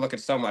 you'd have to look at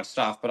so much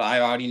stuff. But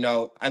I already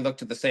know I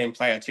looked at the same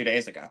player 2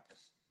 days ago.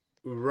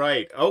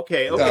 Right.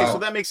 Okay. Okay. So Wow. So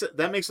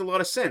that makes a lot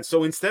of sense.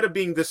 So instead of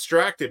being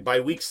distracted by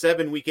week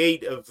 7, week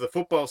 8 of the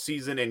football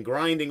season and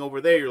grinding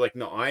over there, you're like,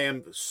 no, I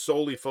am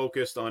solely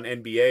focused on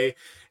NBA.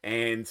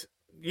 And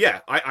yeah,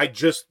 I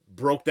just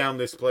broke down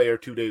this player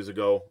 2 days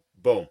ago.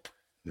 Boom.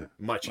 Yeah.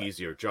 Much right.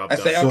 easier. Job I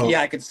say, done. okay, yeah,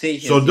 So I could see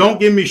so his, don't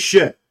give me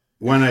shit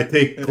when I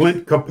take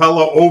Clint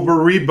Capella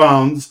over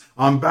rebounds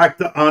on back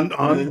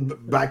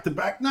to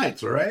back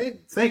nights. All right.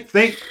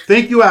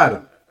 Thank you,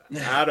 Adam.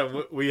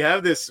 Adam, we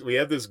have this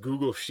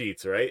Google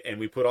Sheets, right? And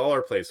we put all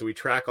our plays, so we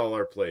track all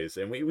our plays,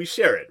 and we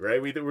share it,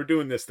 right? We're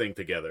doing this thing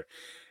together.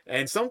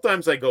 And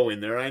sometimes I go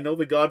in there, I know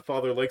the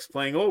Godfather likes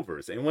playing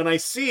overs, and when I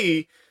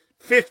see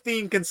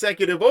 15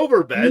 consecutive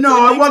over bets, it No,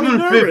 it makes me wasn't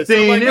nervous. I'm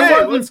 15. like, It hey,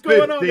 wasn't what's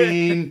going on there?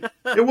 15.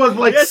 It was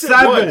like Yes, it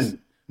was.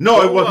 7.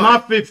 No, it Don't was lie.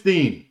 not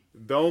 15.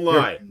 Don't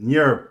lie.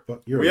 You're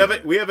We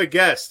have a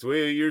guest.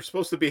 You're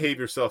supposed to behave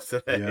yourself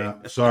today. Yeah,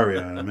 sorry,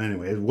 Adam.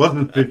 Anyway, it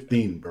wasn't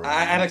 15, bro.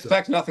 I'd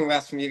expect nothing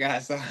less from you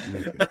guys. So.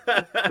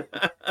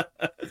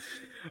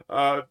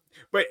 uh,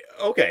 but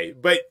okay,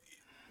 but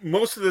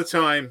most of the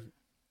time,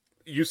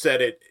 you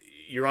said it.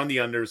 You're on the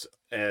unders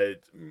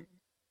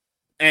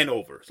and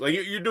overs. Like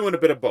you're doing a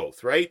bit of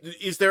both, right?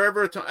 Is there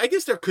ever a time? I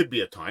guess there could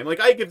be a time.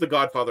 Like I give the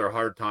Godfather a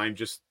hard time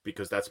just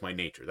because that's my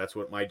nature. That's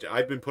what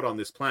I've been put on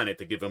this planet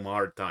to give him a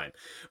hard time.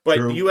 But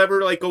do True. you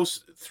ever like go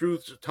through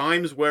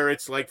times where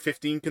it's like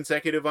 15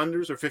 consecutive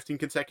unders or 15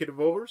 consecutive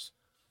overs?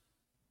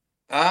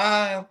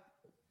 Uh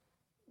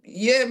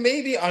Yeah,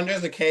 maybe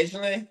unders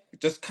occasionally.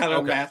 Just kind of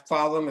Okay. math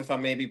problem if I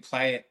maybe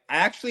play it. I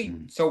actually,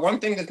 Mm. so one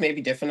thing that's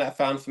maybe different I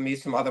found for me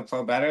from other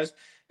pro bettors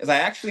is I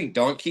actually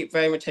don't keep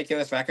very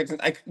meticulous records.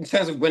 In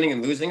terms of winning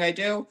and losing, I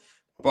do.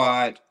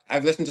 But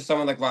I've listened to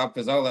someone like Rob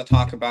Pizzola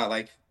talk about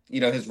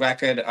his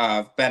record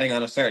of betting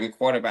on a certain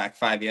quarterback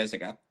 5 years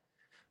ago.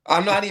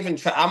 I'm not even.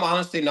 I'm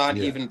honestly not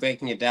Yeah. even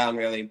breaking it down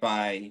really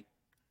by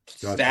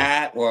Gotcha.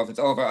 stat or if it's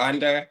over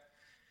under.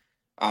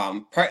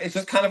 It's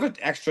just kind of an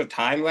extra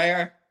time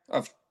layer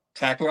of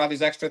tracking all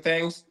these extra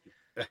things.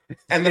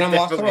 And then It I'm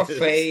also definitely is.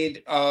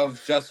 afraid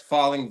of just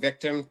falling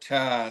victim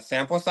to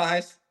sample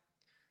size.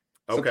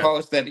 Okay.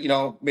 Suppose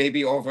that,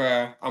 maybe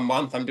over a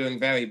month I'm doing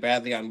very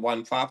badly on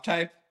one prop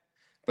type,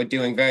 but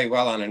doing very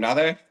well on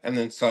another. And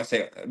then so I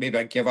say maybe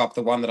I give up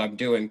the one that I'm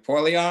doing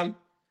poorly on.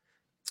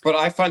 But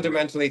I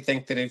fundamentally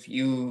think that if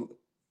you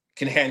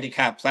can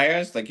handicap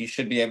players, like you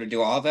should be able to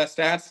do all their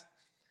stats.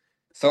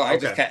 So I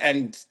just Okay. can't,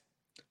 and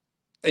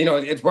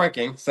it's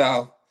working.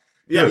 So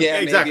Yeah, Good. yeah,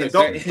 maybe exactly. in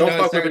certain, Don't in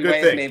fuck with a certain good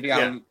ways, thing. Yeah. maybe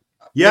I'm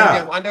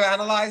Yeah. under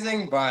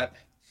analyzing, but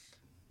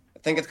I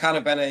think it's kind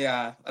of been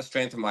a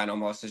strength of mine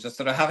almost. Is just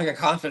sort of having a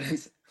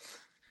confidence.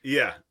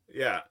 Yeah.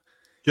 Yeah.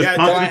 Just Yeah.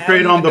 So I don't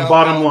concentrate on even the know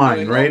bottom how I'm line,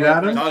 doing right, over versus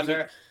Adam? Content.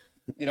 under.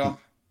 You know,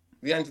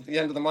 the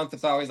end of the month,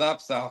 it's always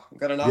up, so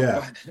good enough.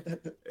 Yeah.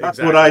 But That's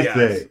what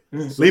Exactly. I Yeah.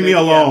 say. So Leave me maybe, yeah.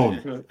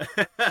 alone.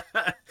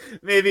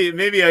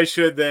 Maybe I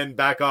should then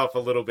back off a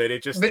little bit.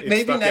 It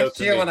maybe stuck out next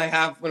to year me.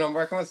 when I'm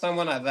working with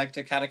someone, I'd like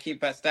to kind of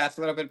keep that stats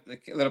a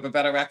little bit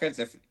better records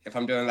if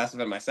I'm doing less of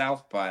it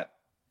myself. But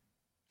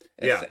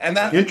it's Yeah. and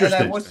I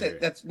Interesting. would I say hear you.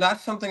 that's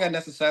not something I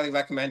necessarily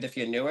recommend if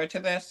you're newer to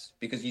this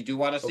because you do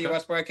want to see Okay.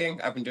 what's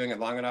working. I've been doing it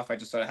long enough. I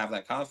just sort of have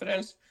that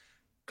confidence.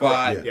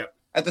 Correct. But Yeah. Yep.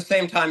 at the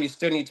same time, you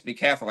still need to be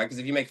careful, right? Because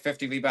if you make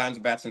 50 rebounds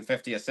bets and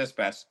 50 assist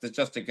bets, there's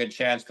just a good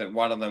chance that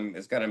one of them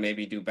is going to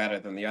maybe do better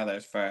than the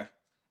others for,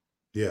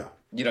 Yeah.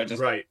 just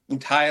Right.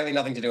 entirely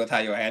nothing to do with how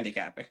you are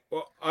handicapping.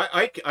 Well,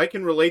 I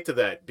can relate to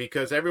that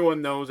because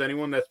everyone knows,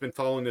 anyone that's been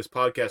following this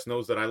podcast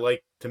knows that I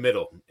like to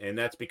middle. And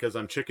that's because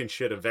I'm chicken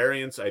shit of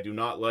variance. I do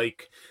not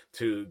like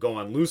to go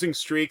on losing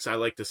streaks. I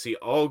like to see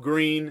all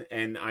green,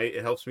 and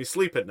it helps me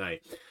sleep at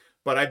night.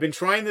 But I've been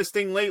trying this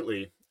thing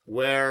lately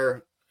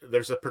where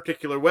there's a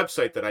particular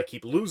website that I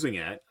keep losing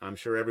at. I'm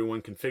sure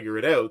everyone can figure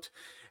it out.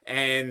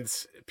 And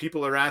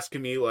people are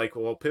asking me, like,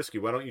 well, Pisky,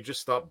 why don't you just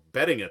stop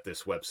betting at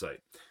this website?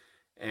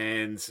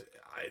 And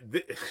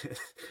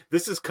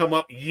this has come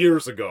up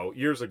years ago.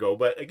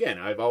 But again,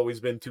 I've always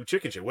been too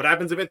chicken shit. What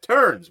happens if it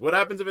turns? What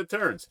happens if it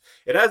turns?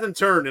 It hasn't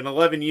turned in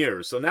 11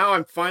 years. So now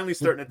I'm finally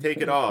starting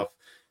to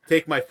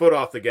take my foot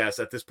off the gas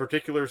at this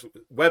particular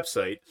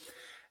website.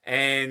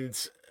 And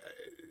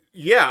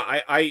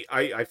yeah,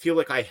 I feel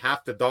like I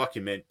have to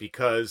document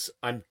because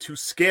I'm too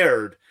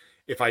scared.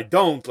 If I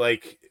don't,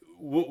 like,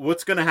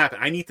 what's going to happen?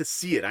 I need to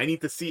see it. I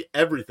need to see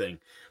everything.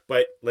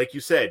 But like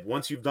you said,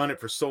 once you've done it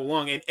for so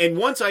long, and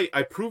once I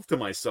prove to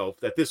myself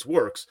that this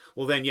works,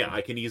 well, then, yeah,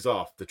 I can ease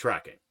off the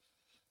tracking.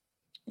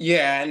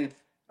 Yeah, and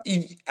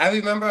I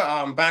remember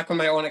back when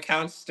my own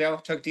account still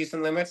took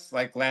decent limits,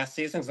 like last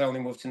season, 'cause I only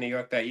moved to New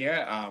York that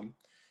year.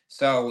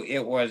 So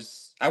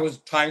I was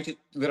trying to a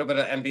little bit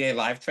of NBA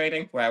live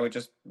trading where I would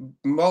just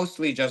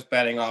mostly just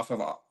betting off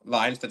of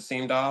lines that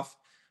seemed off,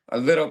 a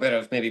little bit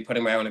of maybe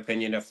putting my own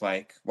opinion of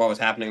like what was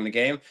happening in the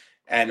game,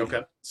 and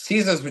Okay.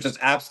 Caesars were just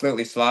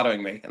absolutely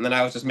slaughtering me, and then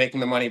I was just making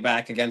the money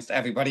back against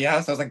everybody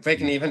else. I was like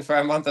breaking even for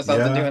a month or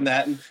something Yeah. doing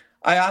that, and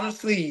I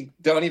honestly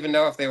don't even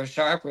know if they were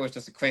sharp or it was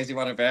just a crazy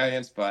one of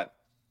variants, but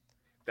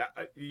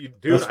Dude,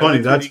 That's I funny.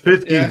 That's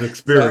literally, Fitzky's yeah. So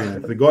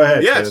experience. Go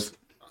ahead, yes, Fitz.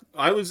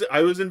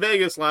 I was in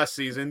Vegas last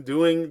season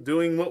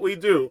doing what we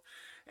do,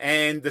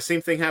 and the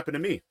same thing happened to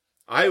me.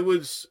 I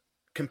was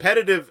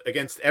competitive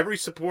against every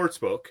sports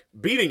book,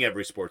 beating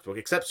every sports book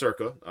except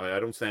Circa. I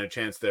don't stand a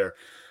chance there,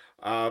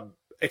 uh,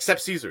 except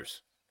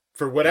Caesars.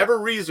 For Yeah. whatever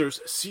reasons,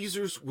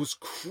 Caesars was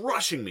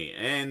crushing me,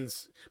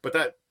 but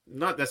that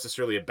not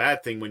necessarily a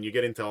bad thing when you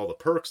get into all the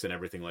perks and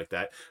everything like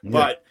that. Yeah.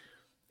 But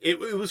it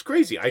was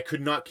crazy. I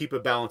could not keep a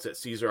balance at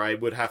Caesar. I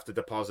would have to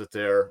deposit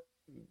there.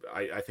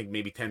 I think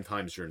maybe 10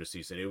 times during the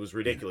season. It was Yeah.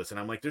 ridiculous. And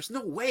I'm like, there's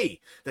no way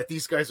that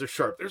these guys are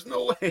sharp. There's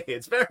no way.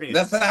 It's that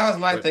variance. was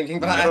my But thinking,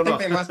 but I I don't think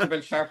know. they must have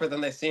been sharper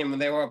than they seemed when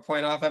they were a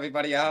point off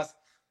everybody else.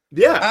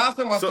 Yeah. I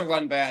also must So, have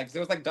run bad because it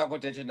was like double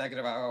digit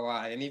negative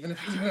ROI, and even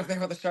if they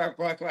were the sharp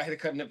book, right, it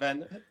couldn't have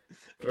been. It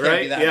can't be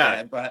right? that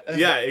Yeah. bad, but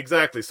Yeah,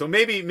 exactly. So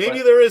maybe but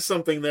there is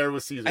something there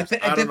with Caesars. I I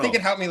don't did think know.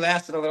 it helped me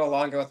last it a little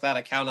longer with that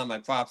account on my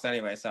props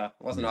anyway, so it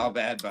wasn't all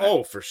bad. But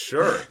Oh, for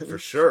sure. For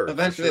sure. For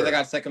eventually they sure.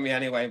 got sick of me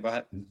anyway.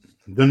 But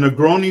The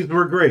Negronis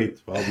were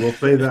great. We'll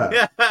say that.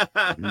 Yeah.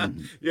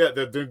 Mhm. Yeah,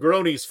 the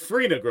Negronis,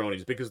 free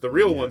Negronis, because the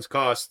real Yeah. ones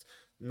cost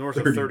north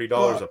of 30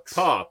 $30 a bucks.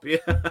 pop. Yeah.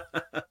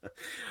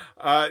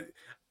 uh,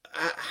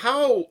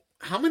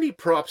 how many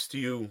props do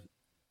you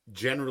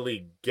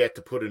generally get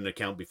to put in an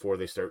account before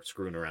they start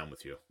screwing around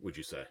with you, would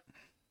you say?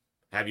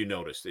 Have you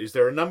noticed? Is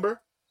there a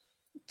number?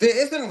 there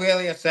isn't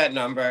really a set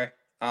number.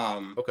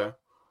 Okay.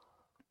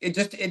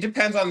 It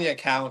depends on the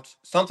account.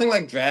 Something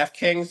like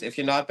DraftKings, if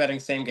you're not betting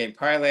same game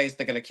parlays,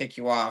 they're gonna kick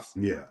you off.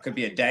 Yeah. Could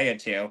be a day or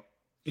two.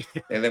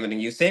 They're limiting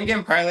you. Same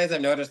game parlays,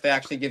 I've noticed they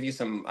actually give you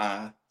some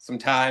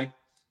time.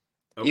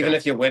 Even Okay.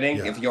 if you're winning,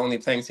 if Yeah. you're only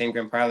playing same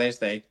game parlays,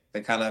 they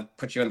kind of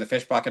put you in the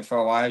fish bucket for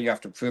a while. You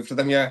have to prove to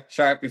them you're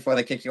sharp before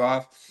they kick you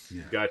off.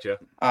 Yeah. Gotcha.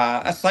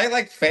 A site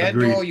like FanDuel,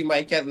 Agreed. you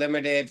might get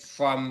limited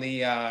from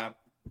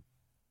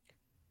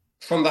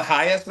from the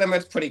highest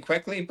limits pretty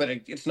quickly, but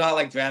it's not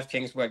like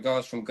DraftKings where it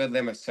goes from good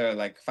limits to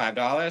like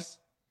 $5.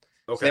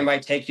 So they Okay.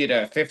 might take you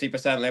to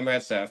 50%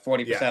 limits, Yeah.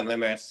 40%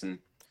 limits, and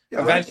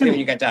Yeah, I eventually when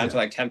you can. get down to Yeah,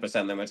 like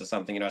 10% limits or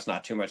something, it's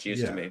not too much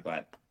use to yeah, me.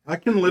 But I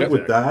can you live know,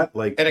 with Exactly. that.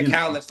 Like an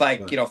account that's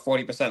like but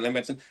 40%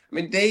 limits, and I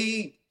mean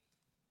they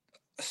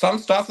some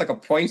stuff like a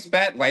points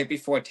bet right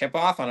before tip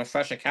off on a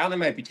fresh account, they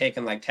might be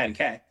taking like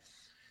 10K.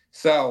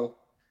 So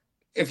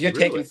if you're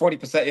taking Really?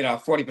 40%,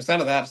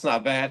 40% of that, it's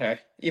not bad, or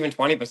even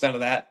 20%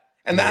 of that.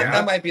 And that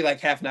Yeah. might be like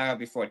half an hour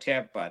before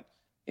tip, but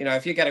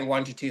if you're getting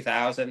 1 to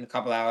 2,000 a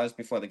couple hours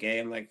before the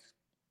game, like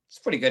it's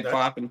pretty good That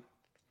prop. And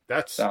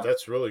so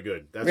that's really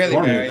good. That's really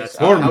really good. varies. That's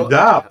hell, formidable.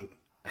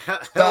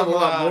 hell of a Some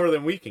lot more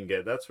than we can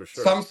get. That's for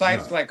sure. some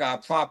sites Yeah, like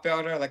Prop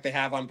Builder, like they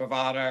have on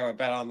Bovada or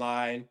Bet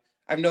Online,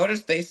 I've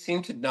noticed they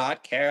seem to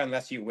not care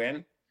unless you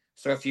win.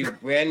 So if you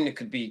win, it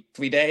could be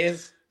 3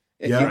 days.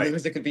 If you yeah, Right.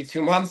 lose, it could be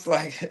 2 months.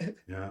 Like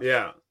yeah,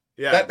 Yeah.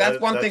 Yeah. that's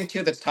one thing That's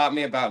too that's taught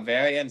me about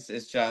variance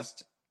is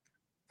just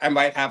I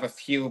might have a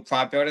few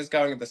prop builders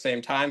going at the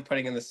same time,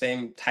 putting in the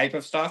same type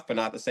of stuff, but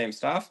not the same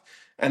stuff.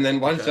 And then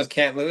one okay. just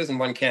can't lose and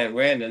one can't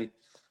win. And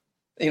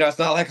it's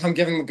not like I'm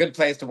giving good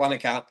plays to one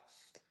account.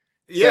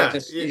 So Yeah.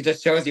 it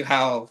just shows you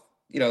how,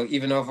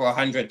 even over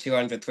 100,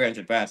 200,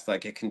 300 bets,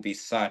 like it can be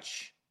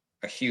such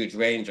a huge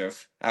range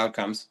of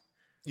outcomes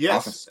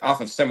off of Yes.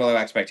 off of similar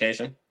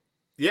expectation.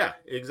 Yeah,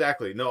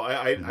 exactly. No,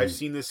 I've mhm,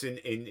 seen this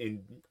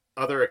in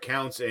other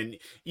accounts and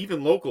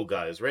even local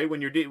guys, right?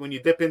 When you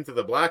dip into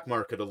the black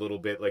market a little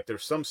bit, like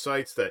there's some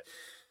sites that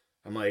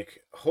I'm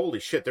like, holy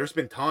shit, there's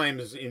been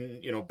times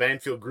in,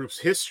 Banfield Group's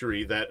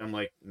history that I'm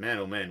like, man,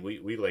 oh man,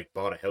 we like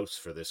bought a house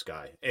for this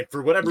guy. And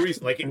for whatever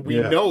reason, like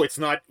yeah.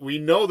 we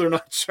know they're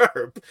not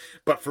sharp,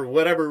 but for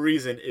whatever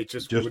reason, it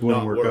just Just would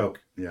wouldn't not work out.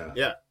 work. Yeah.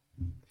 Yeah,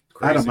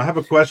 Adam, I crazy. have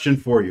a question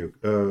for you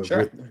Sure.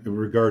 with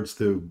regards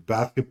to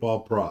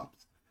basketball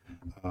props.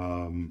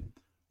 Um,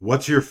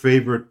 what's your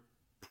favorite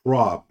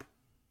prop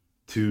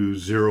to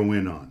zero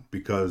in on?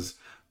 Because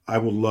I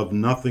would love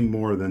nothing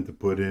more than to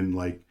put in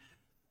like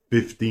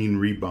 15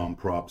 rebound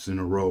props in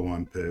a row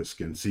on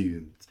Pisk and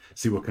see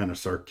what kind of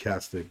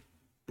sarcastic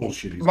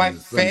bullshit he's My going to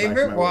send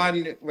back favorite my way.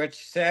 one, which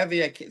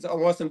sadly it's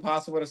almost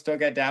impossible to still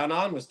get down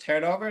on, was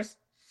turnovers.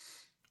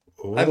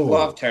 I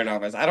love Oh,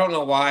 turnovers. I don't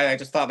know why. I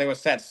just thought they were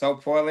set so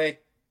poorly.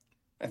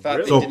 I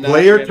thought they Really? so did not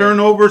player really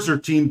turnovers or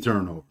team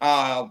turnovers?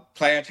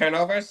 player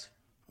turnovers.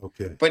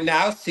 Okay. But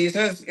now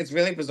Caesars, it's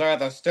really bizarre.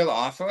 They'll still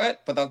offer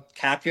it, but they'll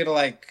cap you to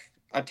like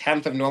a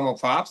tenth of normal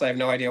props. I have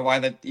no idea why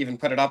they even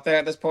put it up there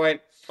at this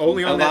point.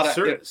 Only And on a that lot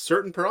of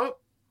certain prop?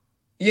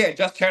 yeah,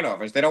 just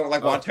turnovers. They don't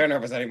like want Oh.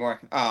 turnovers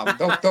anymore.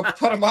 They'll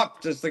put them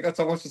up just like it's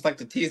almost just like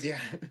to tease you.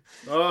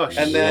 Oh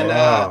And then shit.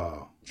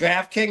 Wow.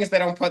 DraftKings, they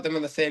don't put them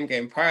in the same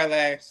game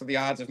parlay, so the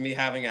odds of me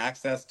having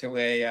access to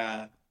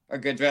a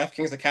good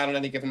DraftKings account at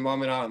any given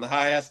moment aren't the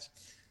highest.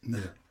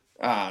 Yeah.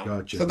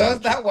 So Gotcha.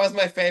 that was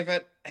my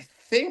favorite. I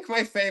think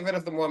my favorite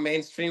of the more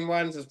mainstream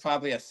ones is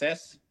probably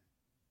Assist.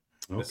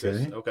 This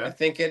is Okay. I okay.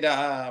 think it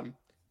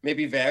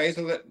maybe varies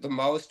the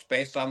most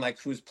based on like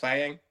who's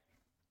playing,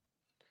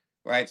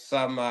 right?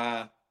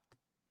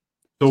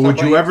 So would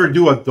you Somebody ever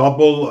do a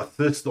double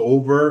assist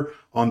over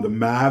on the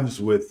Mavs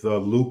with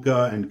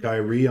Luca and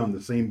Kyrie on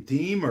the same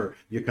team, or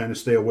you kind of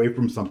stay away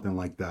from something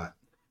like that?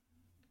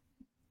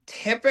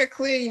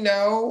 typically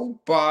no,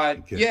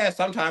 but Okay. yeah,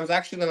 sometimes.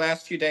 Actually, the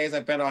last few days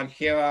I've been on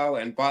Hero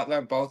and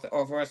Butler both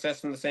over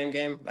assists in the same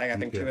game, like I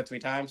think two Okay. or three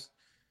times.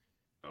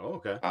 Oh,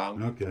 okay.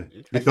 Okay.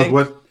 I Because Interesting. think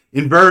what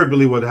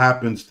invariably what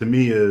happens to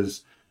me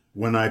is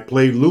when I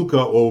play Luca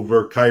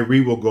over,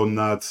 Kyrie will go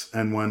nuts,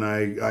 and when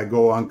I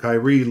go on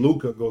Kyrie,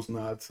 Luca goes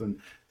nuts, and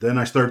then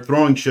I start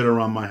throwing shit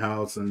around my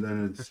house, and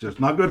then it's just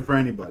not good for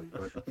anybody.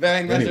 But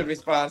very measured anyway,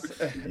 response.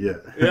 yeah.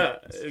 Yeah,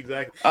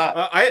 exactly.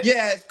 Uh, I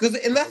yeah, because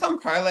unless I'm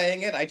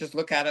parlaying it, I just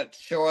look at it,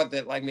 sure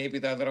that like maybe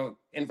there's a little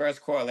inverse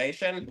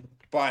correlation,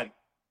 but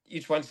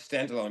each one's a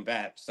standalone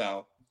bet.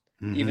 So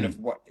even if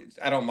Mm-hmm. what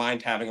I don't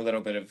mind having a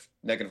little bit of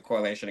negative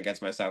correlation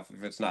against myself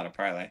if it's not a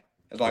parlay,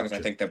 as long as I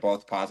Gotcha. think they're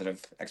both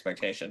positive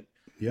expectation.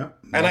 Yeah,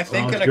 And I that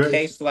think sounds in a good.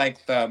 case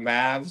like the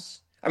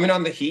Mavs, I mean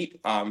on the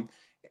Heat,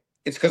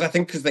 it's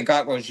because they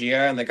got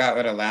Rozier and they got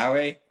rid of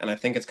Lowry, and I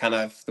think it's kind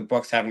of the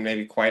books haven't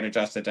maybe quite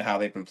adjusted to how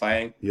they've been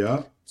playing.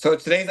 Yeah. So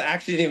today's I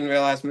actually didn't even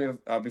realize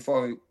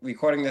before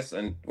recording this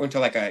and went to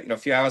like a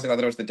few hours ago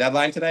that it was the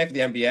deadline today for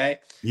the NBA,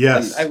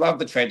 and I Yes. love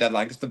the trade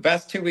deadline because the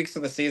best 2 weeks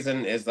of the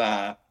season is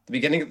the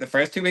beginning of the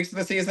first 2 weeks of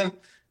the season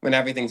when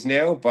everything's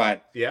new,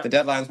 but yeah, the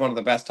deadline's one of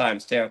the best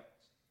times too.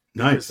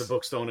 because the Nice.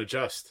 books don't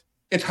adjust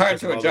It's hard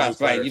because of to all the new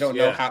adjust, right? You players. don't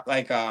know Yeah, how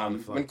like on the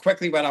fly. when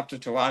Quickly went up to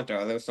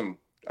Toronto, there was some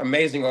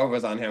amazing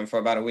overs on him for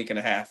about a week and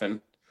a half,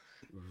 and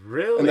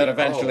then Really?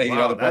 Oh eventually,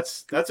 wow, the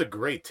books that's a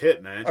great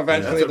tip, man. That's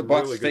eventually Yeah. a the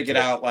Bucks really good figured tip.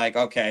 out like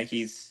okay,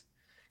 he's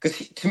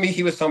because to me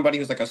he was somebody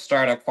who's like a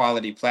starter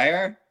quality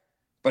player,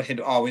 but had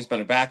always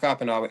been a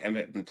backup and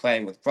had been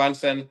playing with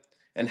Brunson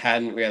and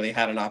hadn't really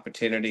had an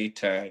opportunity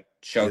to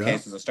Yeah.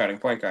 showcase as a starting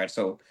point guard.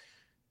 So,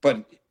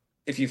 but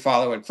if you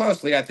follow it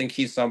closely, I think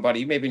he's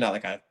somebody maybe not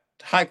like a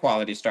high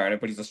quality starter,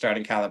 but he's a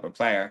starting caliber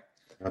player.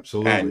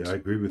 Absolutely, And I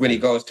agree with when he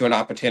you. goes to an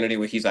opportunity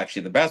where he's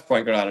actually the best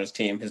point guard on his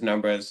team, his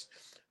numbers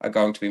are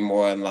going to be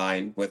more in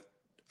line with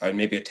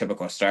maybe a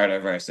typical starter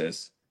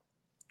versus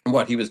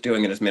what he was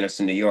doing in his minutes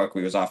in New York.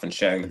 We was often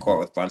sharing the court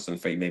with Brunson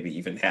for maybe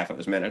even half of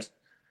his minutes.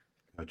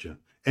 Gotcha.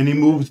 Any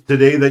moves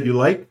today that you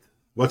liked?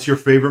 What's your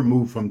favorite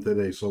move from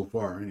today so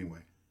far? Anyway,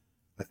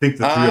 I think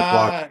the 3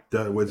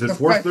 o'clock. Was it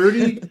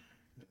 4:30?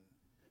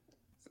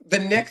 The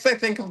Knicks, I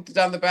think, have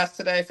done the best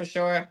today for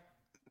sure.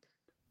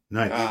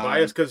 Nice. You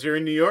biased because you're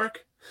in New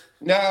York?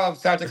 No, I'm a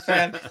Celtics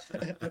fan.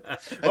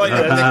 Well,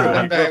 yeah, the that's Knicks true. have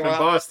done You grew very up in well.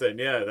 Boston.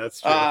 Yeah,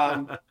 that's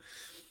true.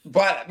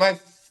 But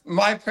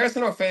my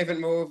personal favorite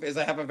move is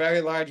I have a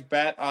very large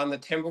bet on the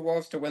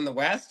Timberwolves to win the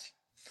West.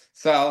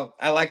 So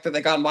I like that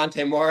they got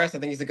Monte Morris. I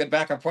think he's a good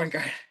backup point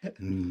guard.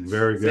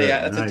 Very So good.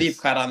 yeah, that's a deep Nice.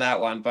 cut on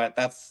that one. But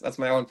that's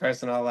my own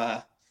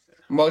personal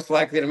most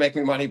likely to make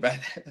me money bet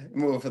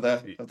move of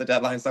the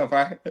deadline so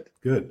far.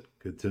 Good.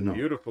 Good to know.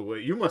 Beautiful.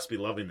 You must be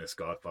loving this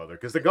Godfather,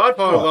 because the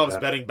Godfather Oh, loves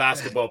yeah. betting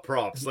basketball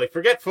props. Like,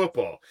 forget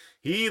football.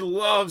 He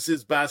loves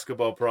his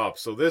basketball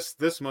props. So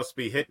this must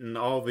be hitting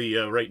all the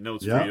right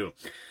notes for Yeah. you.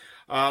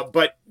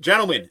 But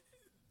gentlemen,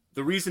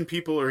 the reason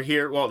people are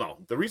here, well, no,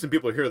 the reason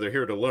people are here, they're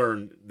here to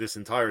learn this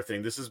entire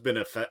thing. This has been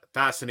a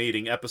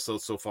fascinating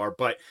episode so far,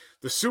 but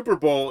the Super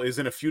Bowl is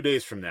in a few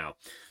days from now.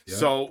 Yeah.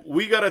 So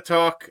we got to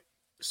talk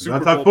Super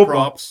Gotta talk Bowl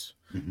football. props,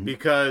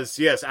 because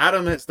yes,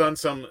 Adam has done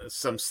some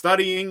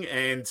studying,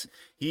 and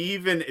he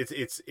even,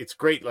 it's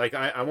great. Like,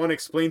 I want to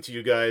explain to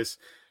you guys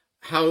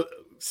how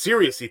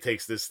serious he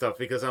takes this stuff,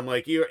 because I'm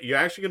like, you're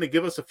actually going to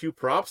give us a few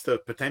props to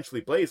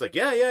potentially play? He's like,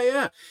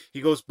 yeah. He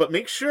goes, but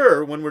make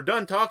sure when we're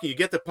done talking, you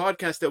get the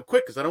podcast out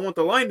quick, because I don't want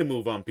the line to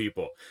move on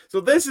people.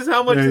 So this is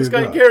how much There this you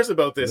guy go. cares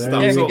about this There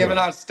stuff. you Can't So be giving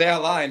out stale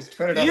lines.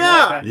 Twitter doesn't like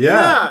yeah, that.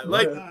 yeah, Yeah.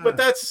 like, but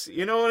that's,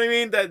 you know what I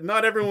mean? That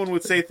not everyone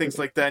would say things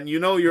like that, and you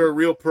know you're a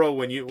real pro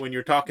when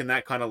you're talking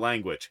that kind of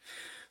language.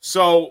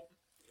 So,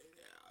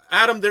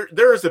 Adam,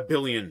 there is a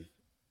billion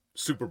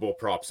Super Bowl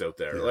props out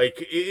there. Yeah.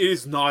 Like, it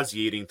is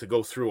nauseating to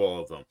go through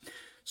all of them.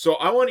 So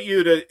I want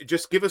you to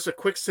just give us a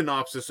quick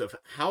synopsis of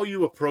how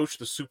you approach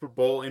the Super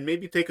Bowl, and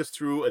maybe take us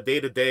through a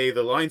day-to-day.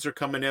 The lines are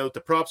coming out,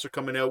 the props are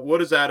coming out. What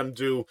does Adam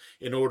do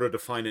in order to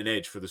find an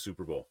edge for the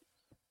Super Bowl?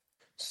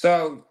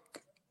 So,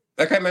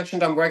 like I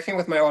mentioned, I'm working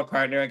with my old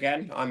partner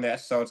again on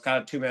this, so it's kind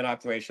of two-man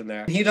operation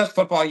there. He does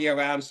football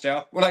year-round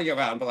still. Well, not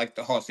year-round, but like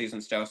the whole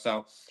season still.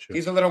 So Sure.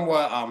 he's a little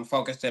more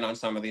focused in on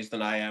some of these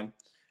than I am.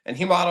 And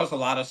he models a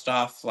lot of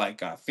stuff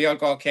like field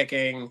goal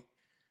kicking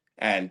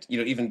and,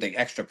 even the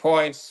extra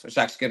points, which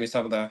actually give me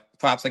some of the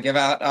props I give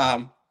out,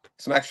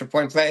 some extra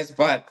point plays.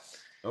 But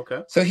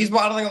Okay. so he's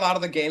modeling a lot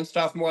of the game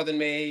stuff more than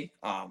me.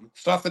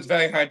 Stuff that's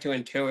very hard to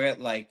intuit,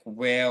 like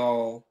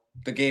will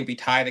the game be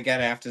tied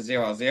again after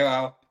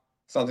 0-0?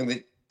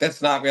 Something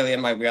that's not really in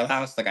my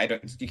wheelhouse. Like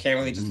you can't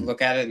really just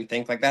look at it and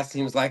think like that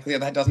seems likely or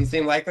that doesn't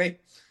seem likely.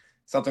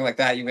 Something like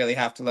that, you really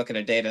have to look at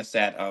a data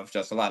set of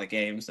just a lot of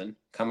games and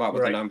come up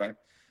with a Right. number.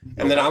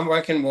 And then I'm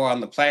working more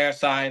on the player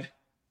side,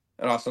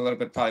 and also a little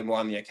bit probably more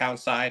on the account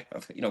side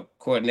of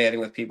coordinating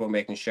with people,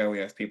 making sure we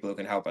have people who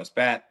can help us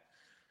bet.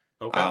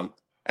 Okay.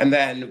 And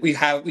then we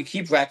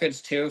keep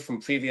records too from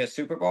previous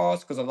Super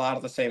Bowls, because a lot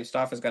of the same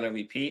stuff is going to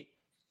repeat.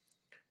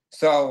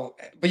 So,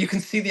 but you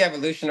can see the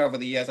evolution over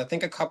the years. I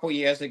think a couple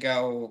years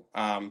ago,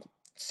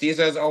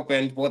 Caesars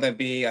opened, will there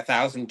be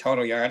 1,000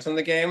 total yards in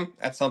the game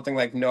at something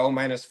like no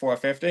minus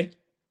 450?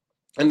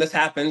 And this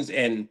happens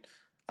in,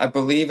 I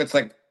believe it's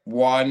like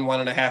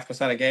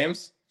 1.5% of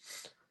games.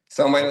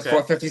 So minus Okay.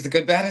 450 is a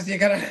good bet, as you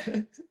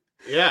gotta.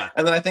 Yeah.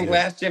 And then I think Yeah.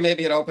 last year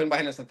maybe it opened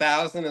minus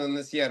 1,000, and then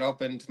this year it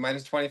opened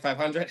minus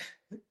 2,500.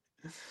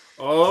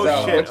 Oh,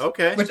 So, shit.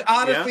 Okay. Which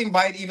honestly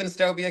might even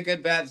still be a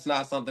good bet. It's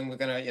not something we're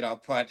gonna,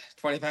 put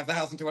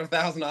 25,000 to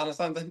 1,000 on or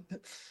something.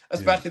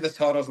 Especially this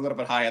total is a little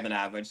bit higher than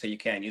average, so you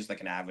can't use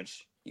like an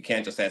average. You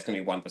can't just say it's gonna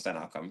be 1%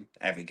 outcome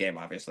every game,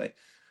 obviously.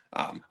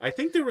 I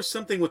think there was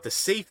something with the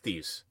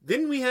safeties.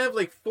 Didn't we have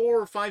like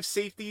 4 or 5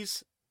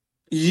 safeties?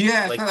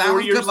 Yeah, Like so that 4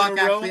 was years good luck in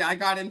a row? actually. I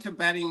got into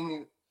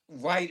betting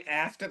right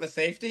after the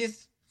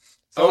safeties.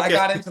 So I Okay.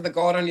 got into the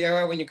golden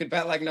era when you could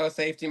bet like no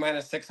safety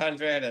minus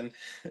 600, and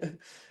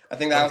I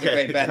think that was a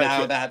Okay, great bet.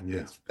 Now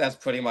gotcha. that's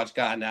pretty much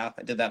gone now.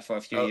 I did that for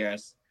a few Oh,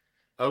 years.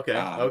 okay.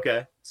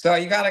 Okay. So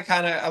you got to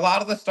kind of, a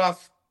lot of the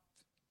stuff.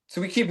 So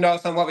we keep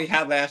notes on what we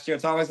had last year.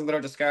 It's always a little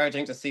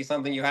discouraging to see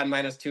something you had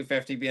minus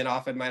 250 being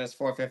offered minus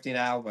 450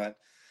 now, but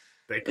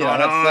They caught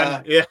that's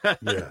on. Yeah.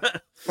 Yeah.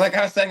 like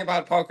I was saying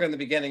about poker in the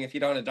beginning. If you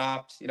don't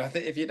adopt,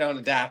 if you don't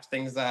adapt,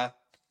 things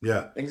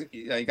Yeah. things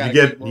you You got to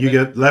get keep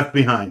moving. left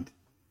behind.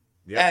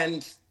 Yep.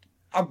 And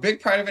a big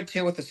part of it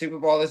too with the Super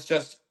Bowl is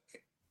just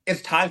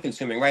it's time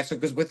consuming, right? So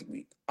because with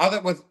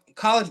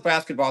college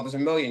basketball, there's a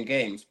million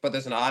games, but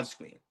there's an odds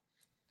screen,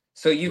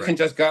 so you can Right.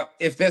 just go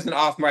if there's an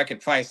off market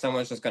price,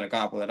 someone's just going to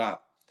gobble it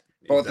up.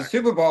 But with the Exactly.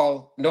 Super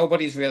Bowl,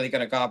 nobody's really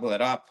going to gobble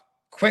it up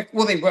quick.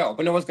 Well, they will,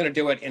 but no one's going to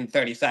do it in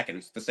 30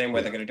 seconds, the same way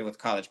Yeah. they're going to do with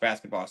college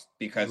basketball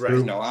because Right.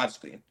 there's no odds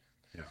screen.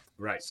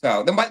 Right.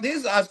 So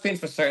there's odds screen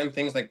for certain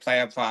things like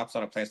player props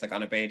on a place like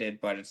unabated,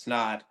 but it's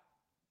not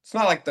it's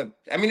not like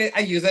I mean, I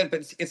use it,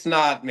 but it's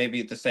not maybe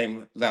at the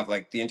same level.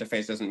 Like the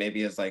interface isn't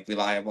maybe as like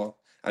reliable.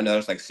 I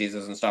noticed like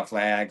Caesars and stuff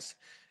lags,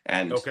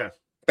 and Okay.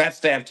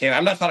 BetStamp too.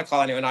 I'm not trying to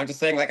call anyone. I'm just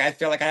saying like I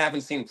feel like I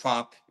haven't seen I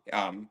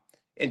haven't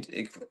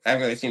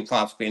really seen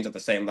prop screens at the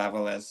same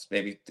level as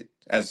maybe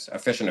as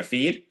efficient a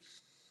feed.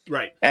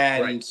 Right.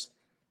 Right. And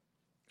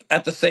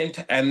at the same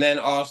time, and then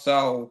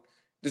also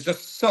there's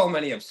just so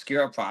many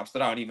obscure props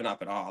that aren't even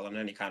up at all on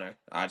any kind of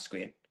odd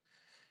screen.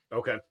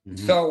 Okay. Mhm.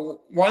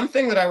 So one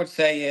thing that I would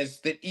say is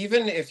that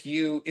even if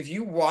you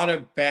want to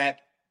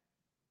bet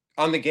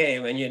on the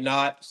game and you're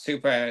not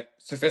super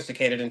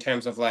sophisticated in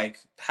terms of like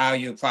how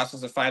you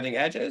process of finding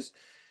edges,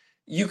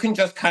 you can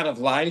just kind of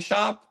line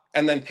shop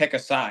and then pick a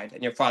side,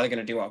 and you're probably going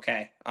to do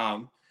okay.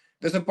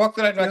 There's a book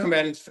that I'd Yeah.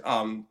 recommend.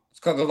 It's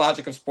called The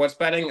Logic of Sports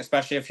Betting,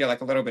 especially if you're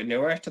like a little bit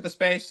newer to the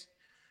space.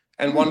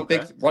 And Okay.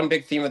 one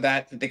big theme of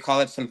that, they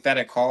call it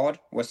synthetic hold,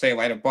 where say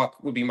like a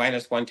book would be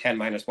minus 110,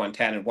 minus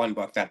 110, and one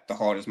book that the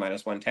hold is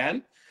minus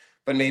 110.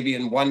 But maybe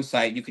in one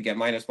site you could get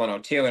minus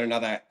 102, and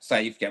another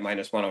site you could get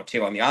minus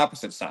 102 on the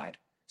opposite side.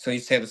 So you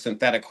say the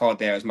synthetic hold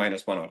there is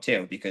minus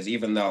 102, because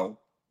even though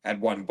at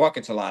one book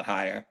it's a lot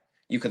higher,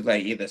 you could lay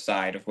either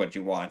side of what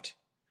you want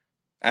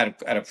at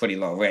a pretty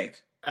low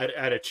rate.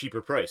 At a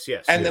cheaper price,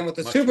 yes. And Yeah. then with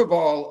the Much Super cheaper.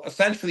 Bowl,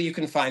 essentially you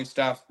can find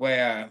stuff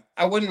where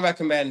I wouldn't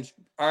recommend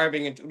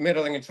arbing and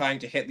middling and trying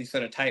to hit these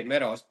sort of tight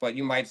middles, but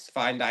you might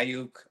find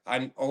Ayuk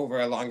on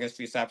over a longest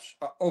reception,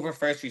 over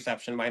first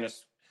reception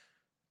minus,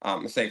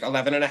 say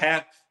 11 and a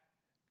half,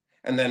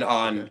 and then Okay.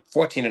 on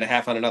 14 and a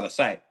half on another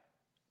site.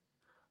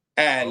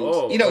 And,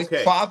 Oh, he's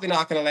okay. probably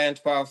not going to land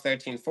 12,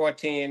 13,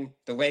 14.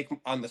 The rake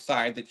on the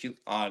side that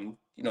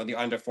the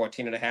under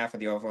 14 and a half or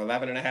the over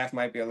 11 and a half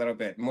might be a little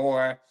bit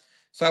more.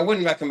 So I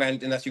wouldn't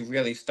recommend, unless you've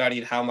really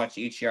studied how much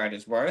each yard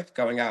is worth,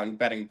 going out and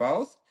betting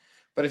both.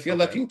 But if you're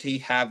Okay. looking to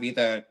have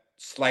either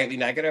slightly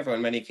negative or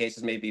in many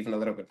cases, maybe even a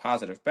little bit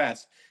positive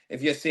bets,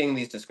 if you're seeing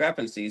these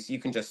discrepancies, you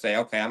can just say,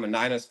 okay, I'm a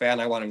Niners fan.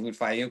 I want to root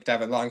for Ayuk to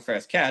have a long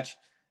first catch.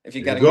 If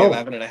you're There you getting the go.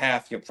 11 and a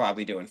half, you're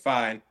probably doing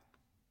fine.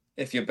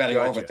 If you're betting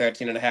over Gotcha.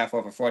 13 and a half,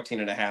 over 14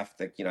 and a half,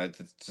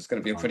 it's just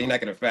going to be a No, pretty no.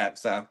 negative bet.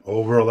 So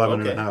Over 11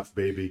 and a Okay. half,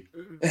 baby.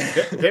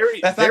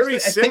 Very, that's very actually, I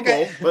think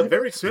simple, but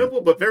very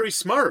simple, but very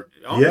smart.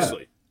 Yeah.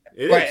 Honestly,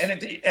 it right.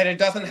 is. And it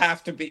doesn't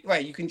have to be,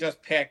 right. You can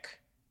just pick,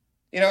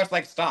 it's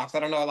like stocks. I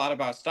don't know a lot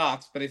about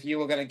stocks, but if you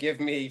were going to give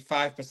me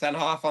 5%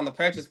 off on the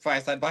purchase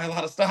price, I'd buy a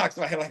lot of stocks,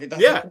 right? Like it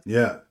Yeah, doesn't,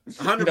 Yeah. you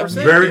hundred don't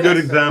percent. need to Very know good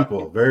Yes.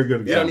 example. Very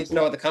good you don't need to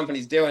know example. what the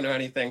company's doing or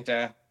anything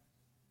to,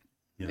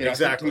 Yeah. to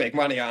Exactly. make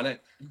money on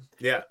it.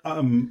 Yeah.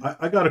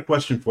 I got a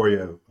question for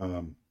you,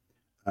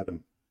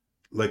 Adam.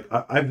 Like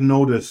I've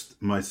noticed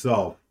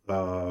myself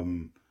a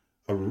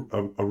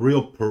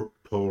real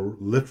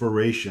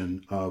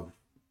proliferation of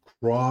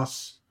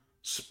cross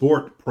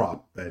sport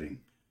prop betting.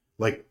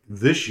 Like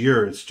this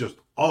year, it's just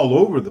all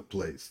over the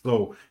place.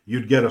 So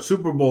you'd get a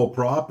Super Bowl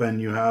prop, and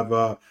you have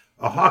a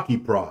hockey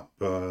prop,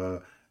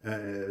 or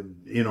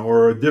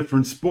a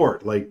different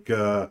sport like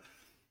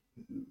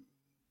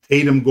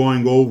Tatum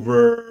going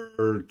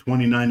over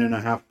 29 and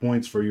a half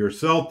points for your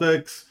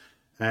Celtics,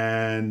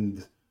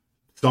 and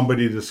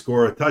somebody to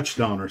score a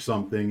touchdown or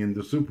something in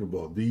the Super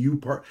Bowl. Do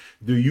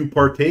you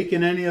partake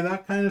in any of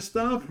that kind of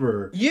stuff,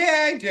 or?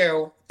 Yeah, I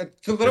do.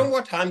 It's a little Okay.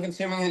 more time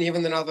consuming than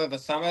even than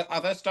some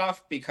other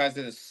stuff, because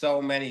there's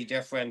so many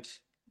different.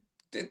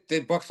 The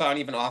books aren't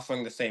even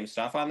offering the same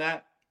stuff on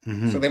that, so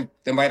Mm-hmm.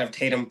 they might have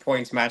Tatum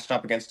points matched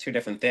up against two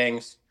different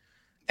things.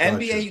 NBA,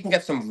 Gotcha. you can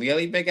get some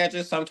really big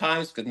edges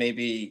sometimes, because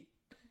maybe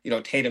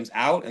Tatum's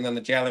out, and then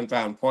the Jalen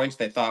Brown points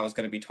they thought was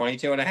going to be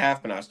 22 and a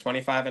half, but now it's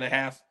 25 and a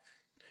half.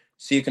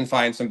 So you can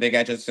find some big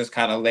edges just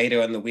kind of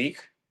later in the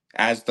week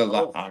as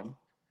Oh, um,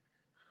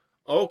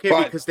 okay.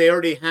 but Because they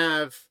already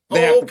have.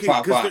 they have Oh, to okay.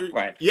 prop Because up, they're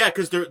right? yeah.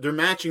 Because they're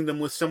matching them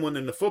with someone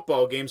in the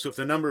football game. So if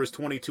the number is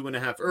 22 and a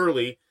half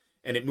early,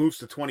 and it moves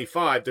to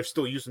 25, they're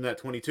still using that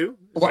 22.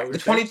 Is that what Right. The you're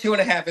saying? 22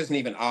 and a half isn't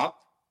even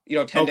up,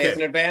 10 days Okay.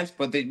 in advance,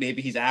 but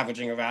maybe he's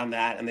averaging around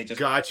that. And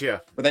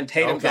Gotcha. but then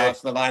Tatum's Okay. out,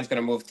 so the line's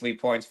going to move 3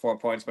 points, 4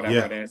 points, whatever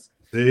Yeah. it is.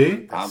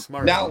 See? That's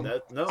smart. Now, No,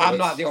 I'm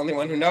not the that's only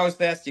one who knows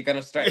this. You're going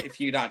to start, if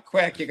you're not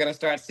quick, you're going to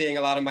start seeing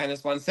a lot of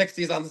minus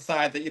 160s on the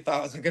side that you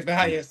thought was a good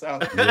value. So,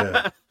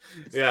 Yeah.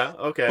 yeah.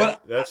 Okay.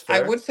 but That's I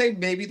fair. would say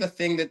maybe the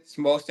thing that's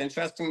most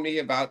interesting to me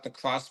about the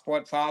cross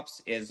sport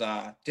props is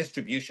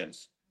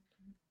distributions.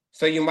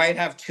 So you might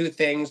have two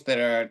things that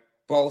are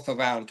both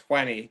around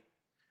 20,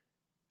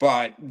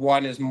 but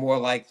one is more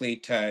likely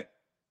to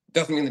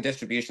doesn't mean the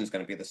distribution is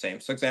going to be the same.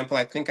 So, example,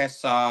 I think I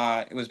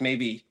saw it was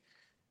maybe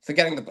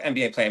forgetting the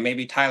NBA player,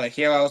 maybe Tyler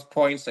Hero's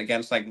points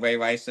against like Ray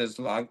Rice's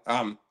not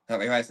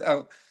Ray Rice,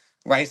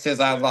 Rice's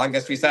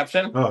longest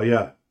reception, Oh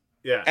yeah.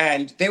 Yeah.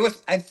 and there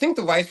was I think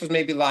the Rice was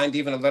maybe lined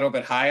even a little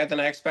bit higher than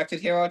I expected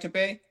Hero to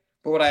be.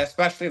 But what I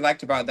especially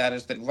liked about that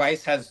is that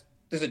Rice has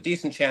there's a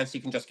decent chance he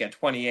can just get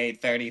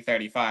 28, 30,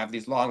 35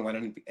 these long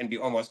ones and be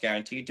almost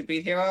guaranteed to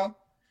beat Hero.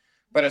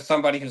 But as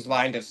somebody who's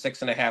lined at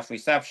 6.5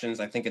 receptions,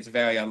 I think it's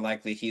very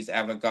unlikely he's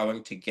ever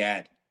going to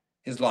get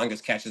his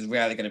longest catch is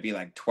rarely going to be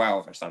like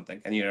 12 or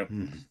something. And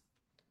Mhm.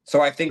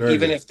 So I think Very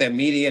even good. if the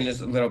median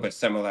is a little bit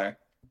similar,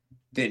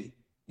 that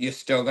you're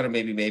still going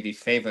to maybe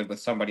favored with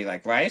somebody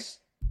like Rice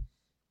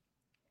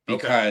Okay.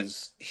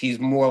 because he's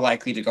more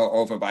likely to go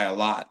over by a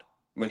lot.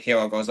 When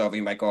Hero goes over,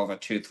 he might go over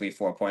 2, 3,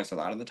 4 points a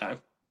lot of the time.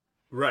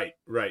 Right.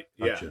 Right.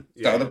 Yeah. Gotcha.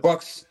 Yeah. So the Yeah.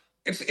 books,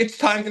 it's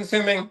time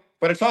consuming,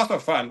 but it's also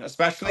fun, I,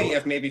 especially li-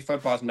 if maybe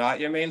football's not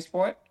your main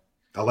sport.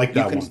 I like You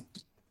that can, one.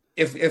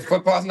 if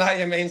football's not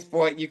your main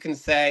sport, you can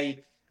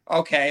say,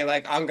 okay,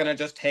 like I'm gonna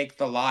just take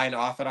the line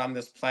off it on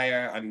this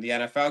player, and the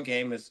NFL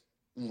game is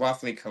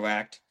roughly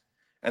correct,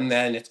 and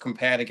then it's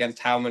compared against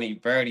how many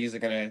birdies are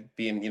gonna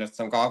be in,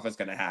 some golfer's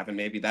gonna have, and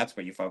maybe that's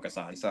what you focus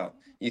on. So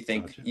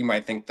Gotcha. you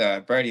might think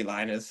the birdie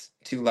line is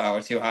too low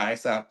or too high.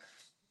 So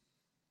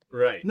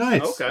Right.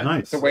 Nice, Okay. it's a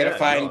nice. Yeah. No.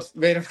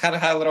 way to kind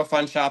of have a little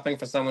fun shopping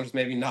for someone who's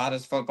maybe not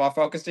as football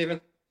focused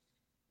even.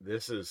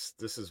 This is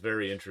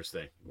very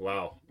interesting.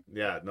 Wow.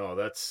 Yeah. No.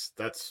 That's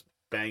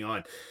bang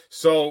on.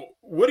 So,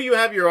 what do you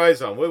have your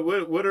eyes on?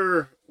 What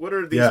are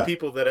these Yeah.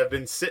 people that have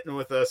been sitting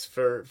with us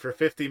for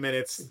 50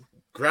 minutes,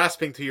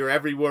 grasping to your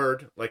every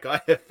word, like I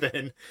have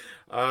been?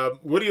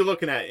 What are you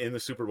looking at in the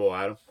Super Bowl,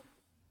 Adam?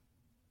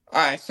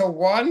 All right, so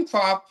one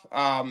prop,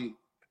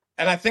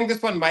 and I think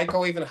this one might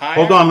go even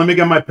Hold higher. on, let me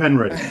get my pen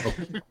ready.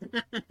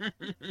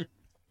 Okay.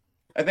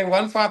 I think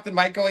one prop that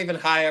might go even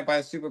higher by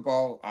the Super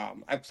Bowl.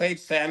 I played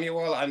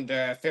Samuel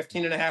under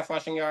 15 and a half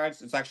rushing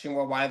yards. It's actually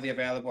more widely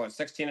available at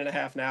 16 and a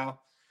half now.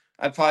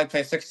 I'd probably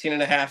play 16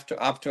 and a half to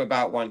up to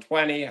about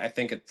 120. I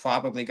think it's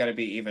probably going to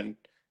be even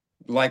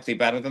likely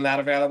better than that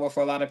available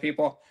for a lot of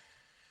people.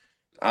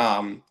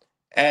 Um,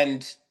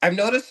 and I've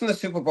noticed in the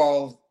Super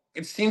Bowl,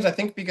 it seems, I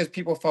think because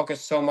people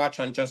focus so much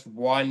on just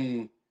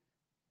one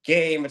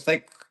game, it's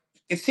like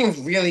it seems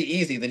really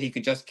easy that he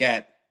could just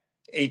get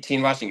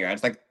 18 rushing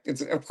yards. Like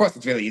it's of course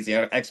it's really easy.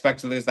 I expect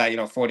to lose that,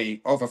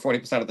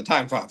 40% of the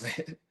time probably.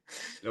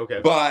 Okay.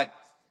 But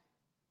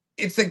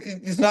it's like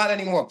there's not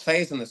any more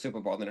plays in the Super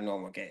Bowl than a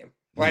normal game.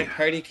 Right? Yeah.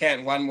 Purdy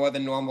can't run more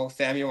than normal.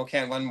 Samuel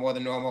can't run more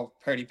than normal.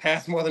 Purdy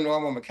pass more than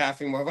normal.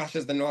 McCaffrey more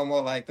rushes than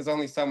normal. Like there's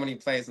only so many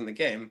plays in the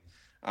game.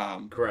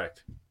 Um,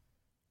 Correct.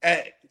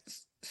 eh,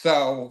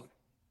 so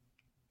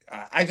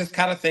I just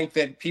kind of think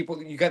that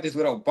you got this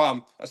little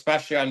bump,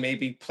 especially on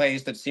maybe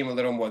plays that seem a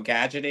little more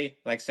gadgety,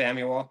 like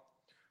Samuel,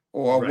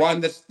 or Right.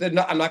 one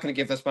I'm not going to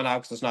give this one out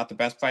because it's not the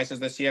best prices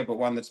this year, but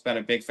one that's been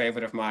a big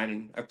favorite of mine,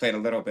 and I've played a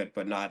little bit,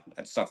 but not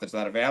at stuff that's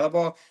not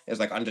available, is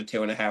like under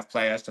 2.5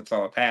 players to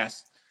throw a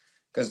pass.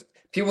 Because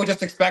people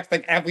just expect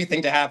like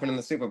everything to happen in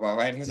the Super Bowl,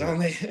 right? It's Yeah.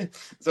 only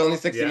it's only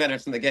 60 Yeah.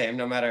 minutes in the game,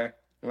 no matter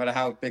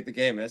how big the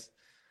game is.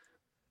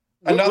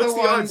 What's Another the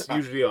one, odds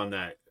usually on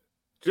that?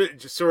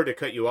 Just sorry to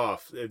cut you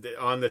off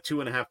on the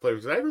 2.5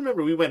 players. I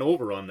remember we went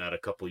over on that a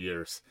couple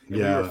years, and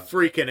we were Yeah.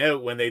 freaking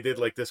out when they did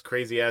like this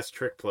crazy ass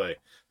trick play. I think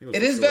it was it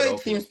the is very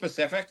Philadelphia. team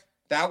specific.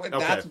 Okay.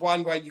 That's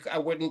one where I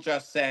wouldn't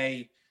just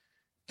say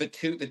the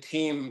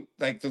team,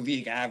 like the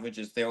league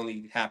averages, they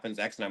only happens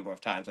X number of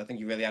times. I think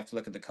you really have to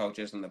look at the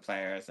coaches and the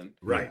players, and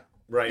Right. Yeah.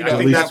 Right. you I know, if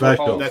think you Really have that's what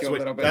special. Mahomes, that's you're a what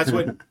little bit. that's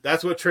what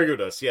that's what triggered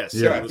us. Yes.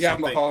 Sure, It Yeah. if was you have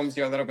something. Mahomes,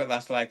 you're a little bit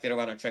less likely to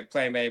run a trick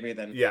play maybe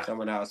than Yeah.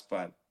 someone else.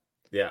 But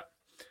Yeah.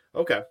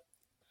 Okay.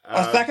 a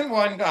Um, second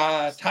one,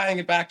 tying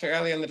it back to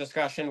earlier in the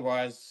discussion,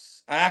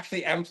 was I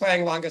actually am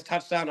playing longest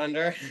touchdown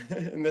under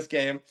in this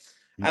game.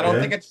 I don't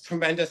think Okay. it's a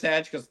tremendous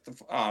edge because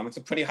it's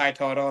a pretty high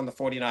total, and the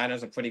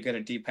 49ers are pretty good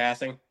at deep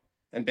passing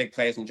and big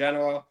plays in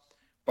general.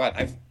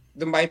 But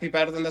there might be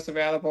better than this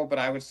available, but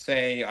I would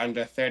say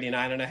under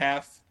 39 and a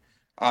half,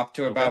 up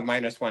to okay. about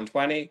minus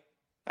 120.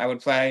 I would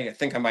play. I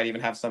think I might even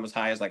have some as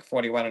high as like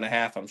 41 and a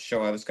half. I'm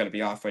sure it's going to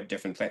be offered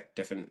different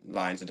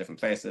lines in different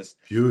places.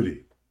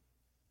 Beauty.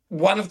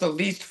 One of the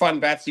least fun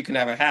bets you can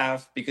ever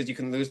have because you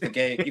can lose the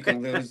game. You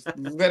can lose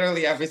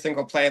literally every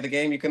single play of the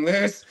game. You can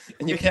lose,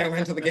 and you can't win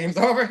until the game's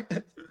over.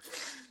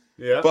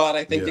 Yeah. But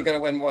I think Yeah. you're going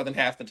to win more than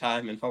half the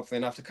time, and hopefully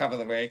enough to cover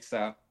the rake.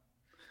 So,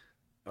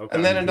 and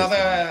Okay. then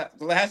Interesting.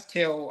 the last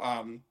two.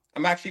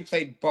 I'm actually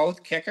played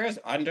both kickers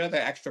under the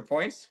extra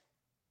points.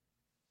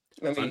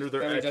 Under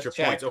their Let me extra just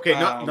check. points. Okay.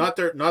 Not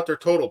their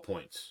total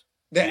points.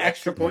 The The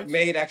extra points.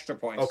 made extra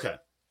points. Okay.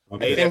 I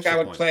Made Okay. think extra I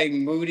would points. play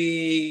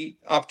Moody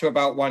up to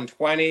about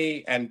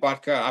 120 and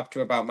Butker up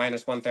to about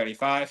minus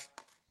 135.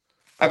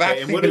 I've Okay. And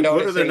actually been what are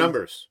their noticing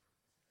numbers?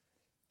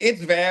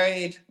 it's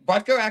varied.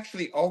 Butker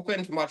actually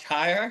opened much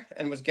higher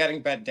and was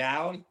getting bet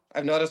down.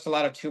 I've noticed a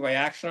lot of two-way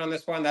action on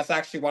this one. That's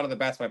actually one of the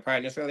bets my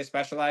partner's really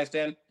specialized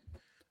in.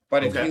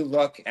 But if Okay. you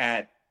look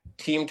at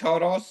team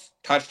totals,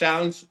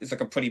 touchdowns is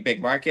like a pretty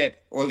big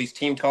market, or at least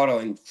team total,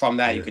 and from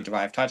that you Yeah. could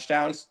derive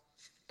touchdowns.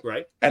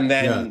 Right. And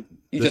Yeah. then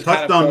you The just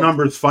kind of touchdown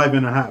number is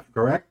 5.5,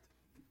 correct?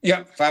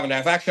 Yep,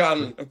 5.5.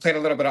 Actually, I played a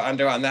little bit of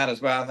under on that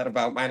as well, at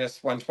about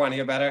minus 120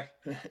 or better.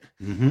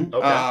 Mm-hmm.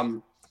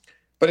 Okay.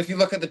 But if you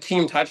look at the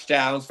team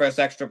touchdowns versus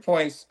extra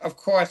points, of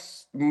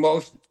course,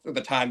 most of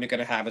the time you're going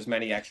to have as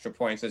many extra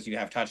points as you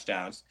have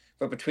touchdowns.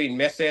 But between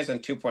misses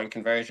and 2-point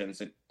conversions,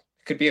 it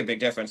could be a big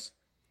difference.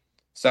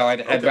 So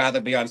I'd Okay.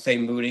 rather be on, say,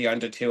 Moody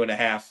under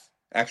 2.5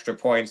 extra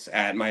points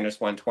at minus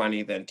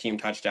 120 than team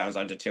touchdowns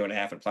under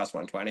 2.5 at plus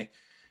 120.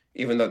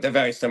 even though they're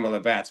very similar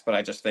bets. But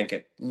I just think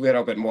a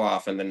little bit more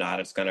often than not,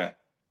 it's gonna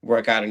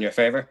work out in your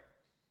favor.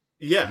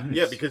 Yeah,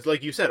 yeah, Nice. because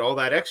like you said, all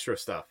that extra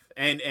stuff,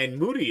 and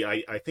Moody,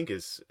 I think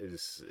is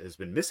has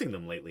been missing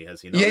them lately,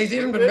 has he Yeah, not? he's A little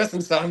even been bit.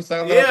 missing some,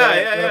 so a little Yeah,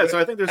 bit, yeah, a little yeah. So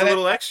bit. I think there's a And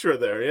little extra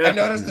there. I Yeah.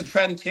 noticed the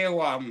trend too.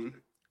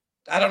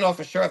 I don't know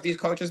for sure if these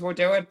coaches will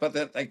do it, but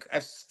like I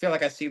feel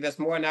like I see this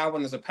more now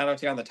when there's a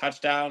penalty on the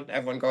touchdown.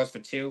 Everyone goes for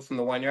two from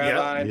the 1 yard Yep.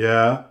 line.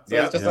 Yeah, So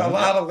there's Yep. just a yeah,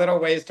 lot Yep. of little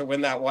ways to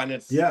win that one.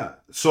 It's yeah.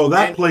 So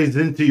that And plays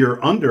into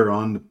your under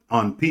on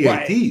right,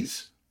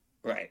 PATs.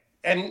 right,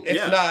 and it's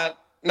yeah,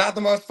 not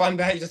the most fun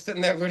bet. You're just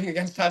sitting there rooting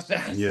against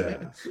touchdowns. Yeah.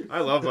 I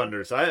love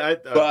unders.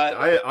 But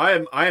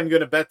I am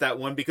going to bet that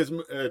one because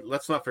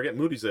let's not forget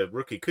Moody's a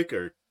rookie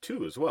kicker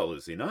too as well,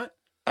 is he not?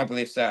 I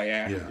believe so,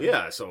 yeah. Yeah.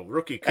 Yeah. So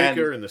rookie And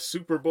kicker in the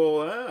Super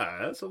Bowl.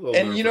 That's a little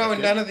and you nerve know,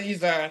 wracking.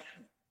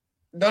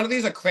 none of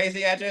these are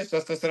crazy edges.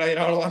 Just so that you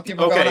don't want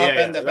people going Okay. up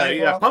Yeah. in the Yeah. Yeah.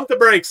 bankroll. Pump the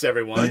brakes,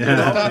 everyone. You Yeah.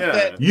 The know. stuff Yeah.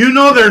 that You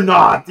know they're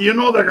not. You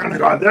know they're gonna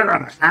go. They're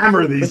gonna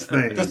hammer these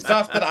the things.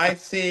 stuff that I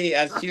see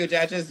as huge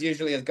edges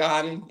usually is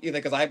gone either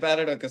because I bet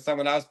it or because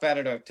someone else bet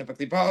it or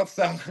typically both.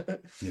 So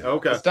Yeah. the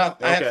Okay. stuff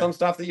I have Okay. some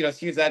stuff that is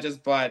huge edges,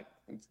 but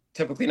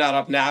typically not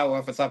up now. Or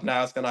if it's up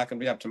now, it's not going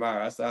to be up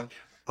tomorrow. So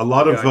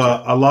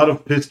Gotcha. A lot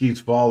of Piskey's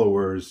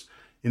followers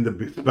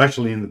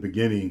especially in the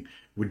beginning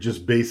would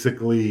just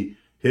basically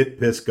hit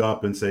Pisk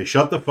up and say,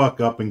 "Shut the fuck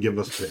up and give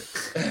us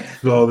picks."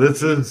 So this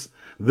Still is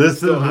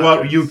what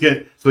happens. you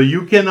can. So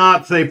you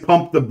cannot say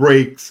pump the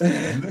brakes.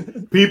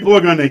 People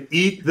are gonna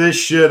eat this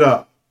shit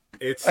up.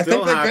 It I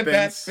still think they're good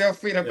bets. happens. Feel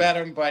free to Yeah. bet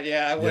them, but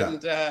yeah, I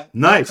wouldn't.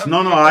 Nice. Come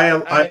No, to no.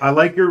 you, I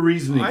like your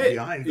reasoning I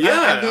behind it.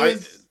 yeah. I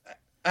lose.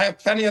 I have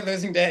plenty of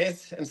losing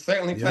days and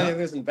certainly plenty Yeah. of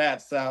losing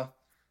bets. So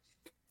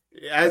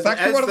it's As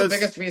actually one of the does.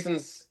 biggest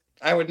reasons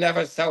I would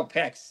never sell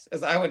picks.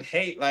 Is I would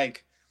hate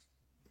like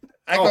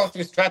I go Oh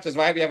through stretches,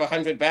 right? We have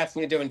 100 bets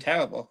and you're doing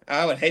terrible.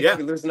 I would hate yeah. to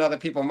be losing other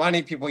people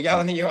money, people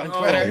yelling at you on Oh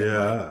Twitter.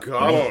 Yeah.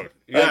 God.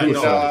 Yeah. And, Two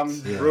No.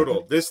 sides. Yeah.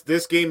 Brutal.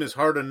 This game is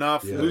hard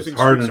enough. Yeah, it's Losing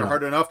hard streaks are enough.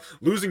 hard enough.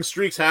 Losing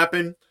streaks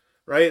happen,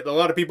 right? A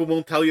lot of people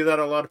won't tell you that.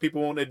 A lot of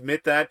people won't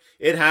admit that.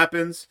 It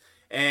happens.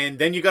 And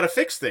then you got to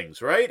fix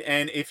things, right?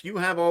 And if you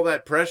have all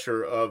that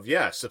pressure of,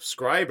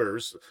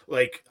 subscribers,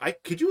 like,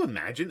 could you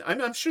imagine?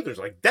 I'm sure there's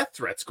like death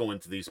threats going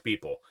to these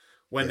people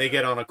when they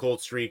get on a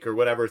cold streak or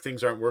whatever,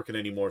 things aren't working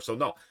anymore. So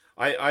no,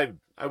 I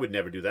would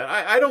never do that.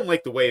 I don't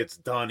like the way it's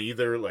done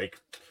either. Like,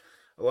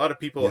 a lot of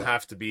people Yeah.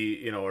 have to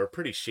be, are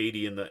pretty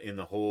shady in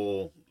the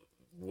whole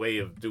way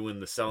of doing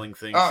the selling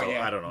thing. Oh, So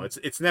yeah. I don't know.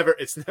 It's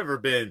never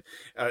been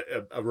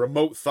a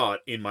remote thought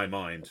in my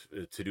mind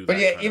to do that. But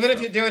yeah, kind even of if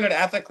stuff. you're doing it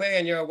ethically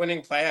and you're a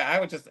winning player,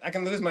 I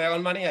can lose my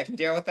own money. I can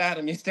deal with that.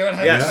 I'm used to it.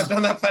 Yes. I've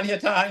done that plenty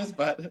of times,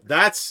 but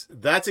That's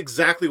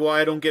exactly why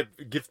I don't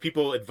give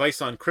people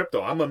advice on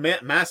crypto. I'm a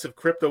massive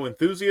crypto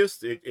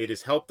enthusiast. It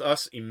has helped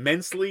us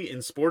immensely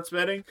in sports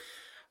betting.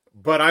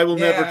 But I will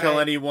never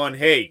tell anyone,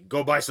 "Hey,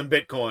 go buy some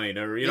Bitcoin,"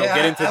 or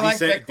get into I like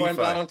decent Bitcoin, DeFi.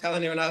 but I don't tell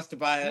anyone else to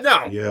buy it.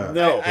 No, Yeah.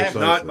 no, I have-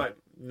 not precisely.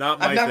 my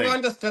I've never thing.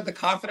 understood the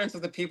confidence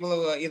of the people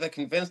who are either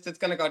convinced it's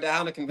going to go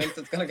down or convinced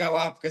it's going to go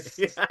up because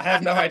I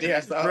have no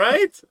idea. So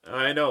Right?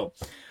 I know.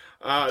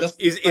 just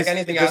Is like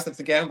anything else, it's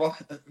a gamble.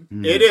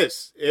 It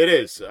is. It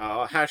is.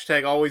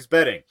 Hashtag always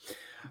betting.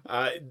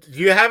 Do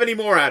you have any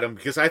more, Adam?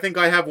 Because I think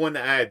I have one to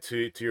add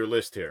to your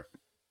list here.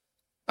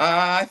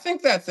 I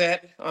think that's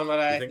it on what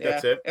I. You think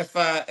that's it?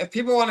 If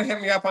people want to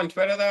hit me up on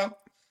Twitter though,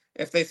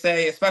 if they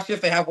say, especially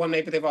if they have one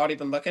maybe they've already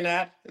been looking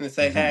at, and they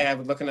say, Mhm. "Hey, I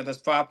was looking at this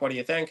prop. What do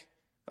you think?"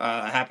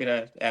 Happy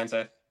to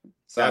answer.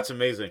 So That's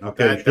amazing.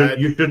 Okay, That-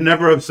 you should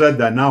never have said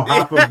that. Now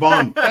half of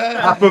Vaughn,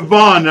 half of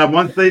Vaughn.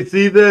 Once they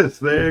see this,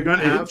 they're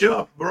gonna hit you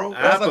up, bro.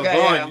 Half that's of okay.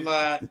 Vaughn.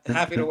 I'm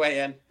happy to weigh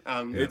in.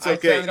 It's I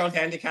okay. certainly don't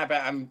handicap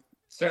it.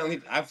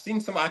 I've seen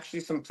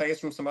some plays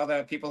from some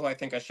other people who I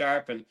think are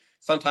sharp, and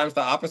sometimes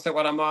the opposite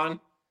what I'm on.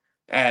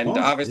 And Oh,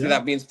 obviously yeah.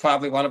 that means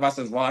probably one of us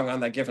is wrong on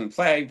that given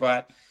play.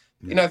 But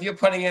if you're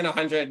putting in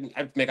 100,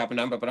 I'd make up a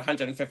number, but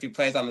 150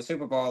 plays on the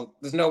Super Bowl,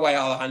 there's no way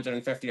all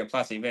 150 are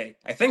plus EV.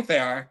 I think they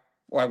are,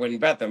 or I wouldn't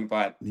bet them.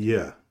 But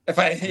Yeah, if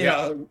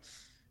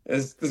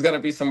there's going to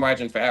be some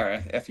margin for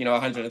error. If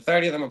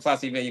 130 of them are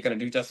plus EV, you're going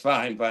to do just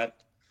fine. But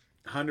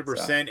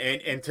 100%.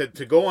 And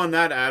to go on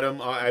that,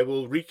 Adam, I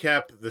will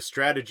recap the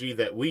strategy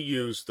that we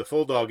used, the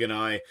Full Dog and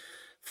I,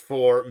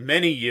 for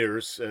many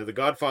years. The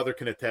Godfather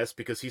can attest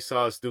because he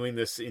saw us doing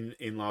this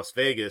in Las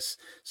Vegas.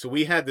 So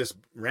we had this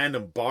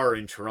random bar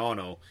in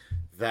Toronto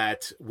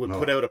that would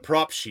put out a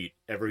prop sheet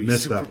every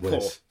missed Super that Bowl.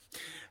 place.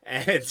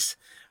 And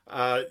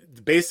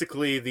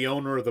basically the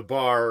owner of the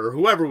bar or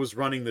whoever was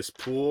running this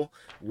pool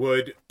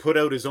would put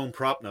out his own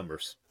prop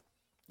numbers.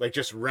 Like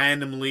just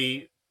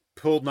randomly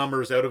pull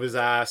numbers out of his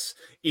ass,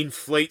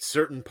 inflate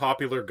certain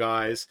popular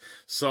guys.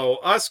 So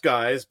us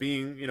guys,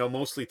 being,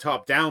 mostly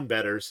top-down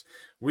bettors,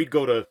 we'd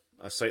go to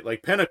a site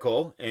like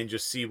Pinnacle and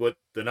just see what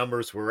the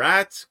numbers were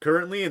at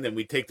currently, and then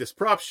we'd take this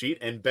prop sheet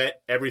and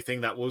bet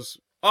everything that was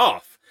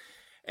off.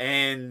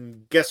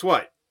 And guess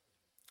what?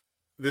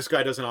 This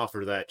guy doesn't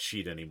offer that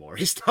sheet anymore.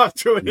 He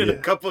stopped doing it a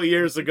couple of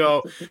years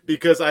ago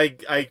because I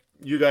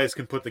you guys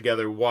can put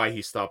together why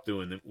he stopped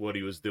doing what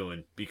he was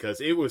doing,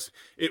 because it was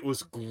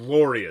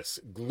glorious,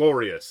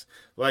 glorious.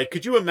 Like,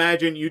 could you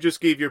imagine? You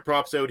just gave your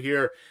props out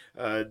here.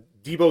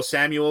 Debo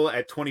Samuel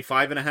at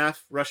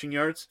 25.5 rushing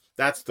yards.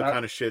 That's the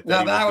kind of shit that now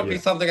he that was would doing.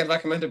 be something I'd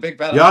recommend a big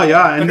bet.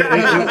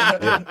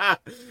 Yeah,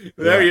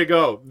 There you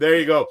go. There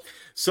you go.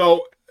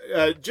 So,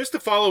 just to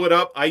follow it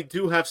up, I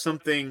do have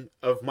something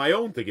of my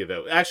own to give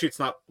out. Actually, it's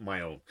not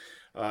my own.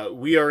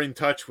 We are in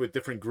touch with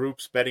different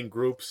groups, betting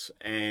groups,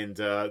 and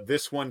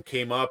this one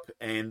came up,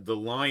 and the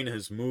line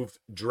has moved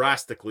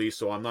drastically,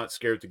 so I'm not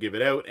scared to give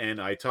it out.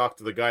 And I talked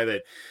to the guy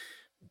that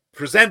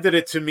presented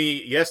it to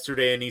me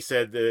yesterday, and he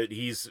said that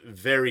he's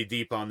very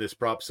deep on this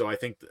prop, so I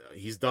think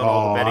he's done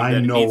all the betting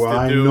that he needs to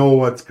do. I know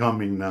what's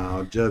coming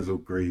now. Jesu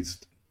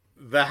Christ.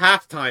 The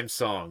halftime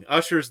song.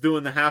 Usher's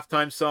doing the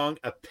halftime song.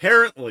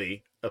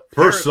 Apparently,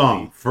 First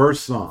song,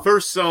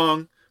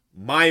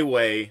 My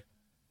Way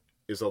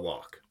is a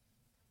lock.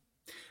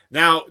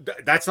 Now,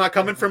 that's not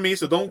coming from me,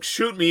 so don't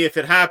shoot me if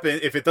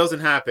it doesn't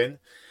happen.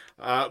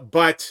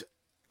 But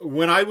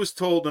when I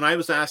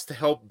was asked to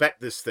help bet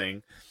this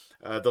thing,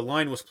 the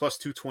line was plus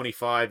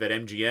 225 at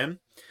MGM.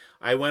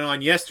 I went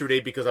on yesterday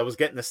because I was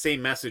getting the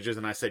same messages,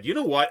 and I said, you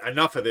know what?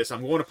 Enough of this.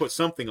 I'm going to put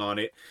something on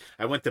it.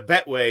 I went to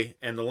Betway,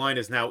 and the line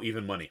is now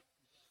even money.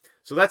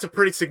 So that's a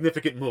pretty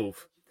significant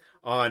move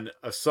on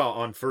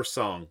first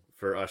song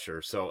for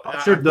Usher. So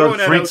Usher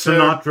does Frank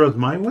Sinatra's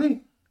My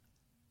Way?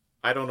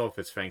 I don't know if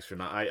it's Franks or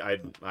not. I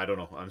don't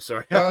know. I'm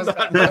sorry. Those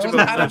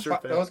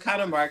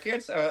kind of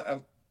markets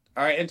are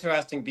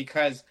interesting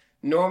because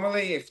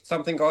normally if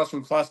something goes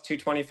from plus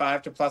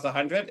 225 to plus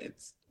 100,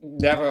 it's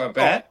never a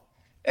bet.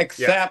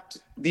 Except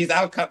these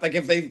outcomes, like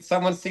if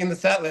someone's seen the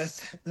set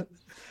list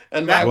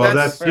and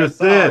that's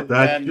just it.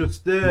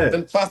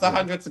 Then plus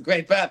 100's a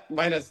great bet.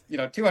 Minus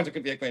 200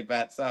 could be a great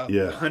bet. So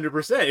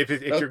 100%.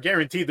 If you're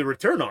guaranteed the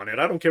return on it,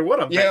 I don't care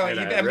what I'm betting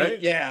at,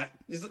 right? Yeah.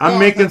 I'm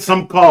making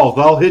some calls.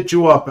 I'll hit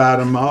you up,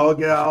 Adam. I'll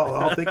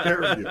take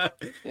care of you.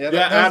 Those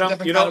Adam,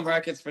 different kind of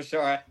markets for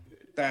sure.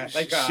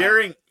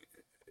 Sharing your...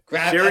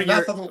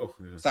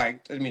 Sorry, I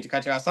didn't mean to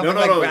cut you off. Something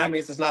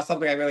Grammys is not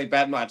something I really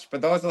bet much, but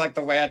those are like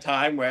the rare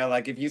time where,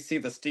 like, if you see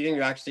the steam,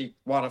 you actually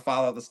want to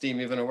follow the steam,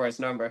 even a worse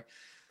number.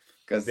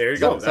 Because there you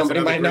go.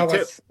 Somebody might know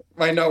what's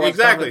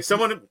exactly.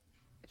 Coming.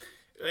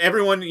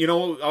 Everyone,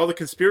 all the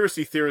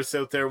conspiracy theorists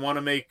out there want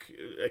to make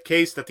a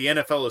case that the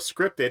NFL is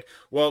scripted.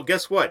 Well,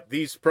 guess what?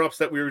 These props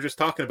that we were just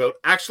talking about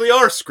actually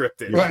are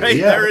scripted, right?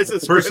 Yeah, there is a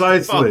script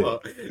to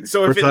follow.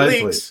 So if it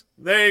leaks,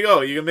 there you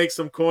go. You can make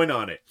some coin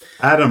on it.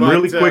 Adam,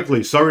 really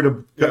quickly, sorry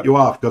to cut you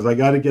off because I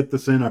got to get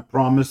this in. I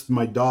promised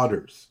my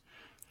daughters.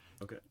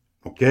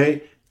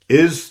 Okay.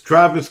 Is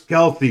Travis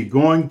Kelce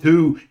going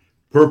to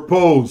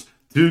propose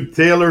to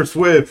Taylor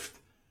Swift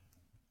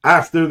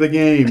after the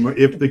game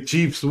if the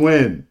Chiefs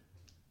win?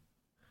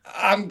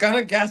 I'm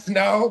gonna guess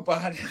no,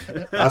 but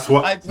that's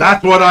what I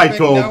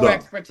told them. No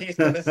expertise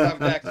in this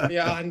subject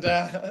beyond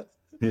what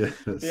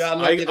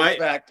you'd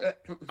expect.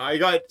 I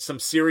got some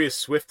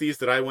serious Swifties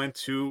that I went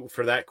to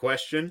for that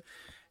question,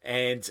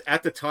 and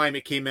at the time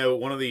it came out,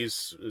 one of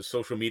these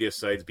social media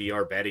sites,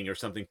 BR Betting or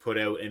something, put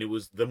out, and it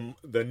was the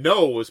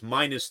no was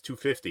minus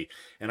 250,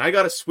 and I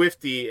got a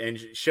Swiftie, and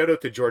shout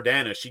out to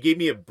Jordana. She gave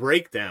me a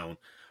breakdown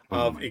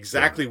of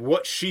exactly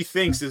what she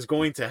thinks is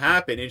going to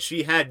happen, and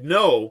she had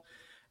no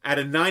at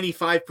a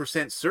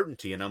 95%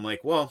 certainty. And I'm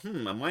like, well,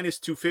 a minus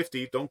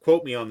 250. Don't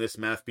quote me on this,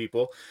 math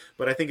people,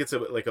 but I think it's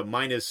like a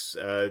minus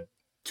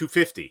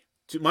 250.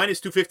 Minus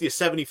 250 is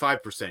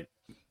 75%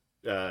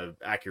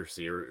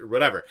 accuracy or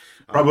whatever.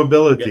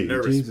 Probability.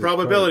 Nervous.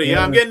 Probability.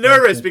 Yeah, I'm getting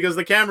nervous because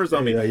the camera's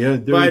on me.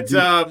 But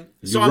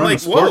so I'm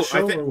like,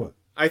 whoa,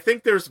 I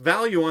think there's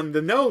value on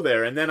the no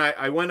there. And then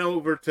I went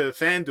over to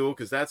FanDuel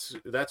because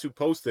that's who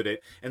posted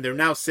it, and they're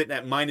now sitting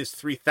at minus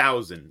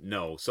 3,000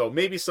 no. So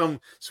maybe some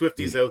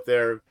Swifties out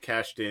there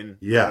cashed in.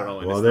 Yeah.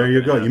 Well, there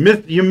you go.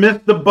 You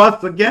missed the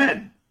bus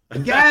again.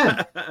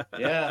 Yeah.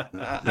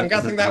 I'm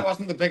guessing that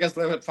wasn't the biggest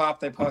limit prop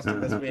they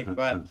posted this week,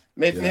 but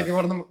maybe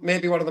one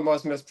of the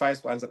most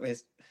mispriced ones at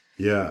least.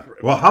 Yeah.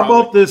 Well, how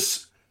about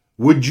this?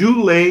 Would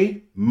you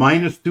lay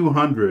minus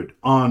 200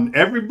 on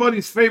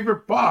everybody's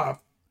favorite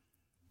prop?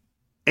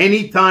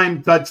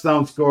 Anytime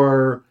touchdown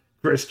scorer,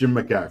 Christian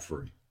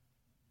McCaffrey.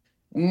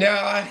 No,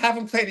 I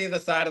haven't played either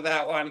side of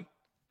that one.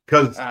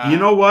 Because you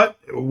know what?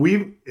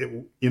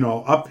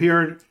 Up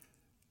here,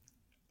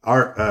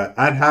 our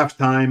at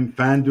halftime,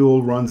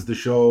 FanDuel runs the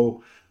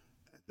show,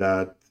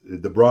 the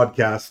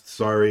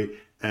broadcast,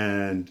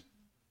 and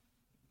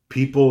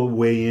people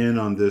weigh in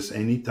on this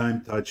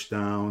anytime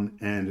touchdown,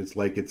 and it's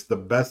like it's the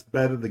best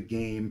bet of the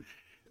game,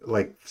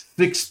 like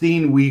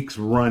 16 weeks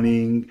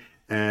running.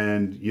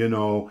 And,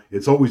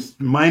 it's always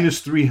minus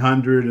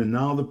 300. And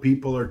now the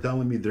people are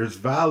telling me there's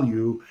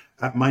value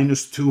at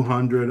minus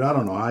 200. I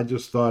don't know. I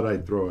just thought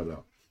I'd throw it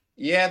up.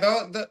 Yeah,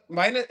 the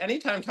minus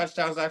anytime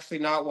touchdowns actually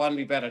not one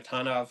we bet a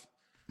ton of.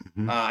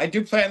 Mm-hmm. I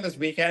do plan this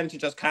weekend to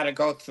just kind of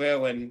go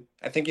through, and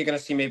I think you're going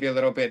to see maybe a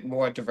little bit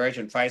more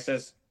divergent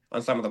prices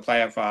on some of the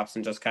player props,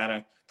 and just kind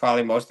of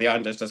probably most of the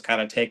unders, just kind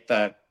of take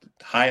the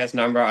highest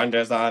number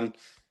unders on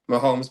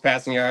Mahomes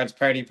passing yards,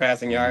 Purdy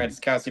passing yards,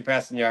 Kelsey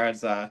passing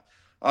yards.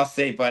 I'll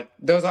see, but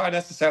those aren't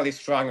necessarily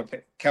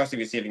Kelsey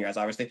receiving yards.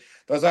 Obviously,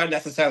 those aren't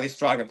necessarily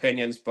strong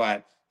opinions.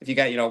 But if you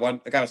get,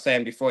 one, like I was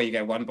saying before, you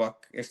get one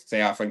book,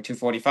 say offering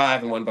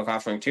 245 and one book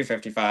offering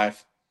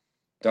 255.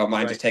 Don't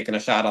mind just taking a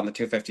shot on the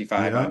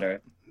 255 under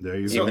it. There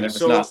you Even go. if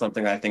it's not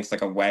something that I think is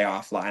like a way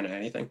off line or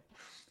anything.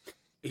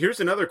 Here's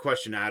another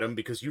question, Adam,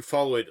 because you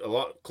follow it a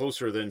lot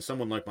closer than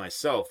someone like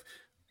myself.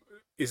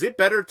 Is it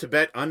better to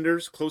bet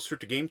unders closer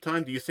to game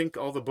time? Do you think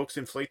all the books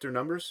inflate their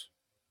numbers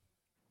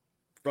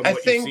from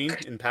what you've seen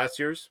in past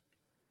years?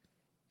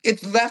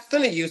 It's less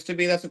than it used to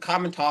be. That's a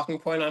common talking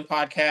point on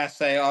podcasts.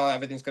 Say, oh,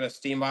 everything's going to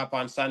steam up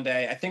on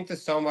Sunday. I think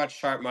there's so much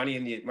sharp money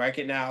in the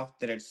market now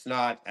that it's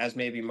not as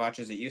maybe much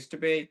as it used to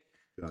be.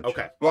 Gotcha.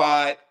 Okay.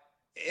 But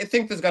I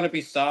think there's going to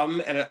be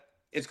some, and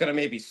it's going to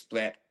maybe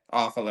split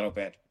off a little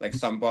bit. Like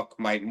some book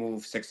might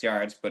move 6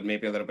 yards, but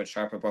maybe a little bit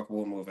sharper book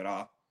will move it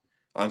off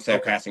on say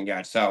passing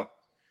yards. So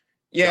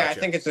yeah, gotcha.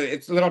 I think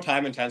it's a little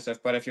time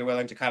intensive, but if you're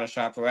willing to kind of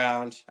shop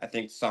around, I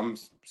think some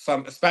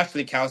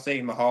especially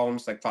Kelsey,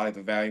 Mahomes, like probably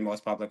the very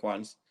most public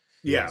ones.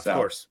 Yeah, so, of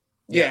course.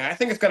 Yeah, I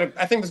think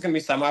there's gonna be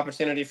some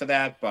opportunity for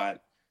that,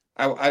 but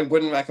I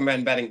wouldn't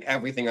recommend betting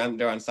everything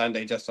under on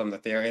Sunday just on the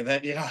theory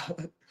that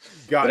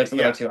but it's a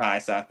little too high.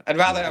 So I'd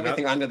rather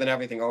everything under than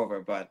everything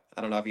over, but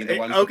I don't know if either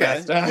one's the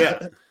best.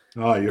 Yeah.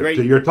 Oh,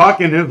 you're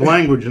talking his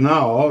language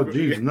now. Oh,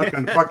 geez, I'm not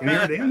going to fucking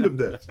hear the end of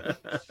this.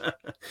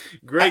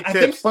 Great I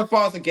think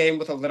football is a game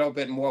with a little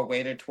bit more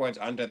weighted towards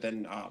under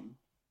than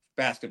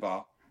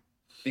basketball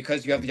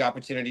because you have the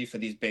opportunity for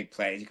these big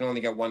plays. You can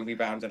only get one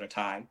rebound at a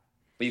time,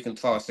 but you can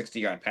throw a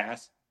 60-yard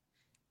pass.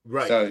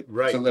 Right, so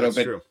right. It's a little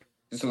bit. True.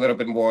 It's a little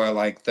bit more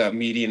like the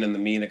median and the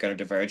mean are going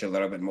to diverge a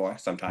little bit more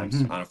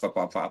sometimes on a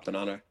football prop than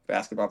on a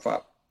basketball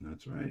prop.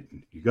 That's right.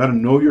 You got to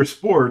know your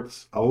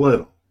sports a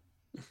little.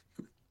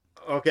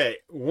 Okay,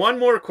 one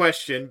more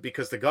question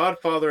because the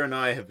Godfather and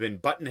I have been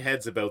butting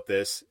heads about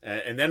this,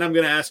 and then I'm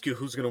going to ask you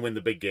who's going to win the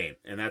big game,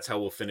 and that's how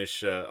we'll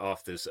finish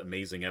off this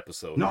amazing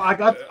episode. No, I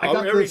got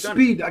the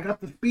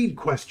speed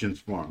questions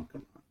for him.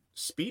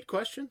 Speed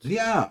questions?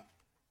 Yeah.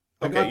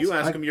 You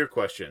ask him your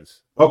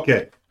questions.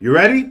 Okay, you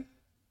ready?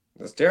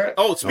 Let's do it.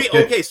 Oh, speed.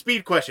 Okay,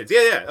 speed questions.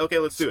 Yeah. Okay,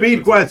 let's do it.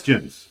 Speed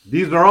questions.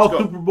 These are all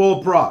Super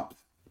Bowl props.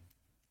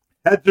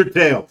 Heads or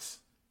tails?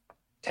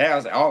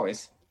 Tails,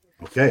 always.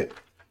 Okay.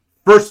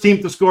 First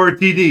team to score a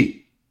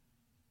TD?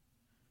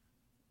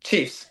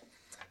 Chiefs.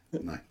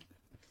 Nice.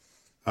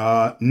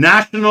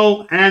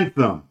 National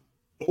anthem.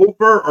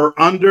 Over or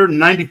under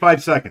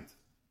 95 seconds?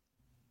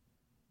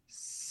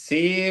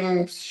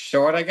 Seems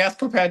short, I guess,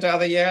 compared to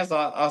other years.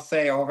 I'll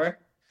say over.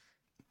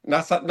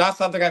 Not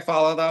something I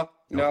follow, though.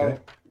 No. Okay.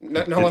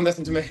 No one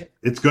listened to me.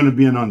 It's going to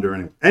be an under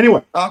anyway.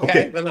 Anyway.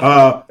 Okay. Then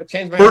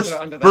change my answer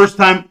to under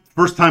that.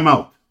 First time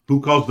out.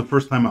 Who calls the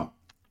first time out?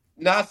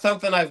 Not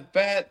something I've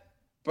bet,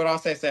 but I'll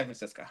say San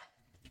Francisco.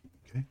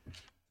 Okay.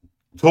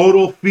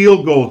 Total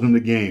field goals in the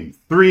game,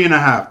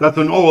 3.5. That's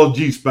an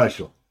OLG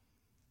special.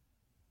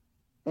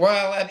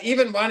 Well, at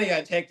even money,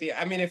 I'd take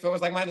if it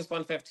was like minus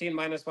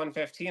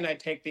 115, I'd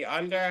take the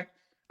under.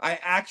 I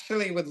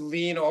actually would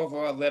lean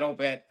over a little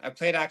bit. I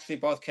played actually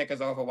both kickers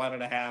over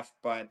 1.5,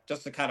 but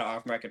just to kind of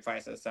off market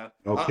prices. So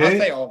okay. I'll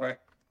say over.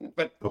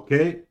 But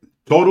okay.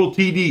 Total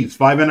TDs,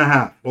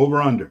 5.5.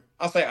 Over under.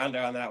 I'll say under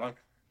on that one.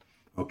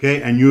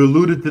 Okay, and you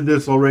alluded to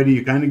this already.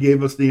 You kind of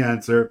gave us the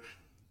answer.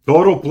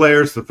 Total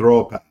players to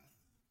throw a pass.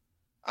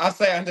 I'll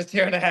say under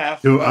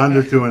 2.5.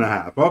 Under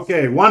 2.5.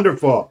 Okay,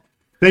 wonderful.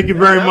 Thank you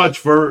very much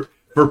for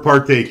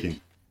partaking.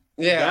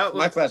 Yeah,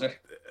 my pleasure.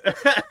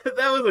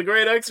 That was a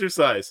great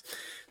exercise.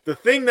 The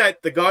thing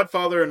that the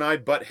Godfather and I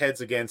butt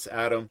heads against,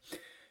 Adam,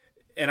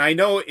 and I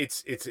know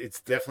it's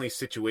definitely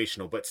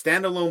situational, but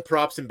standalone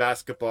props in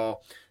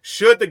basketball,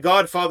 should the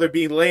Godfather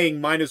be laying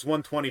minus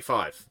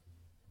 125?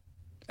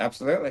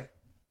 Absolutely.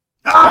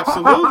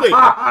 Absolutely.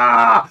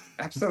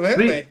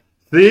 Absolutely.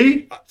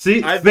 See?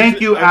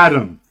 Thank you,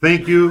 Adam.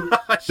 Thank you.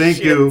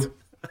 Thank you.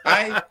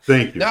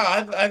 Thank you. No,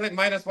 I think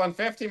minus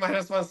 150,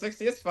 minus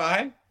 160 is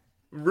fine.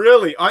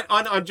 Really?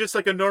 On just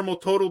like a normal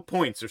total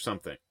points or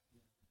something?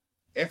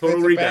 Total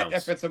rebounds.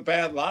 If it's a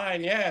bad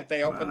line, yeah. If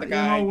they open the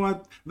guy. You know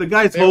what? The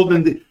guy's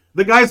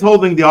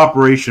holding the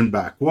operation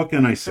back. What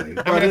can I say?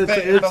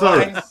 If the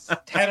line's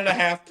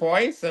 10.5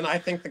 points, and I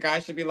think the guy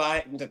should be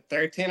lying to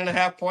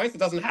 13.5 points. It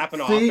doesn't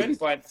happen often,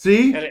 but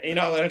and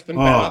it's been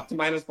bet up to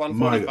minus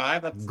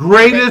 145. That's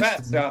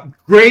greatest I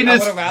would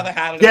have rather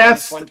had it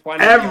guest at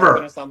 120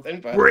 ever. Or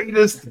something, but.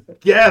 Greatest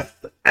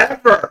guest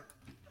ever.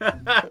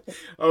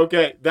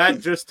 Okay, that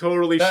just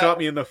totally shot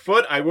me in the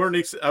foot. I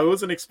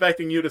wasn't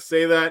expecting you to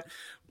say that,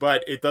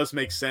 but it does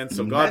make sense.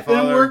 So Godfather,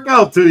 that didn't work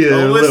out to you.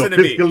 Don't listen to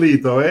me.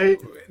 Piscolito, eh?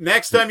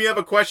 Next time you have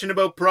a question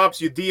about props,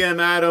 you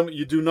DM Adam.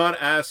 You do not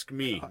ask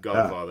me,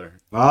 Godfather.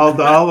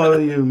 I'll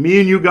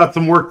me and you got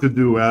some work to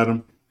do,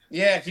 Adam.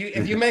 Yeah, if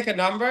you make a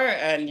number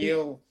and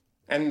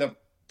the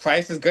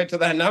price is good to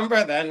that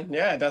number, then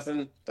yeah, it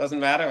doesn't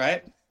matter,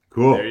 right?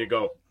 Cool. There you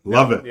go.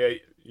 Love it. Yeah,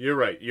 you're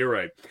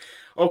right.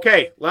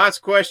 Okay, last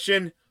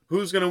question.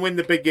 Who's going to win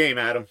the big game,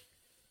 Adam?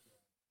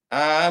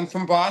 I'm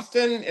from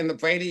Boston in the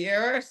Brady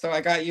era, so I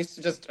got used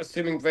to just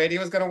assuming Brady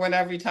was going to win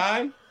every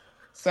time.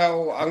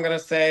 So I'm going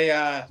to say,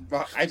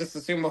 well, I just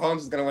assume Mahomes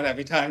is going to win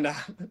every time now.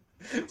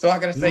 So I'm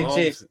going to say Yeah.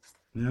 Chiefs.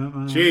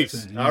 Mahomes. Yeah,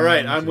 Chiefs. yeah, All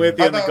right, I'm with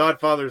you. And the Although,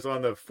 Godfather's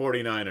on the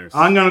 49ers.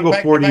 I'm gonna go if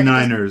I could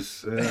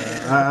just,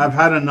 49ers. I've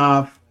had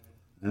enough,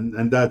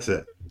 and that's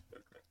it.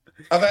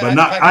 But if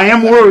not. I could I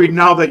am just, worried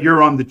now that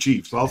you're on the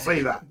Chiefs. I'll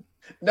say that.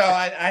 no,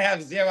 I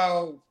have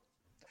zero.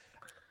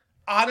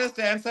 Honest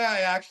answer, I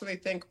actually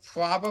think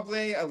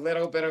probably a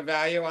little bit of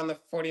value on the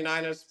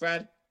 49ers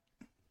spread.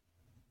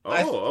 Oh,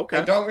 I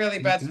okay. don't really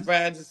bet Okay.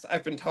 spreads.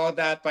 I've been told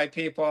that by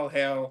people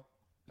who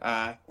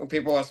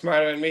people are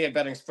smarter than me at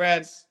betting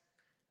spreads.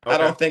 I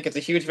Okay. don't think it's a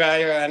huge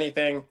value or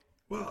anything,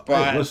 Well, hey,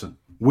 but listen.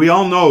 We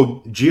all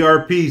know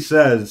GRP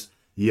says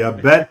you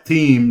bet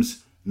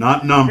teams,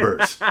 not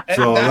numbers.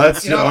 So that,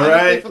 let's all honestly,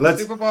 right. for the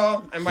Super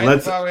Bowl, I might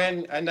Let's throw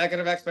in a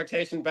negative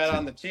expectation bet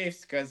on the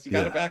Chiefs because you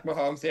got to yeah, back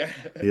Mahomes here.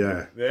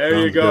 yeah. There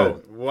you Sounds go.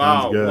 good. Sounds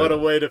Wow, what a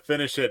good. way to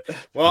finish it.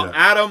 Well, Yeah.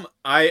 Adam,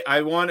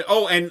 I want.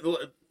 Oh, and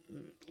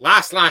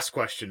last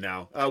question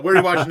now. Where are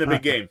you watching the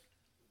big game?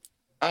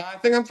 I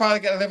think I'm probably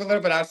going to live a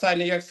little bit outside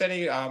New York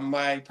City.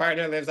 My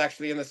partner lives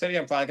actually in the city.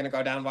 I'm probably going to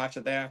go down and watch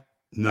it there.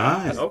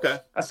 Nice. Okay.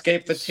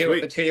 Escape the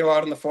Sweet.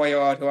 2-year-old and the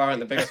 4-year-old who aren't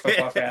the biggest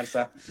football fans.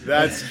 So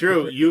That's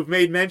true. You've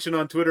made mention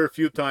on Twitter a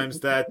few times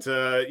that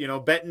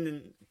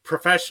betting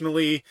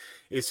professionally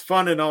is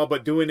fun and all,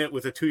 but doing it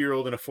with a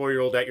 2-year-old and a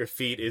 4-year-old at your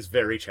feet is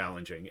very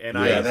challenging. And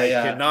Yes. I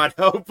cannot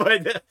help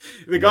but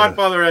the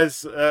Godfather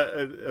has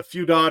a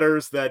few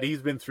daughters that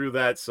he's been through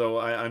that, so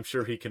I'm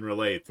sure he can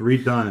relate.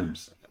 3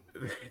 times.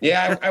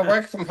 yeah, I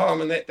work from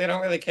home and they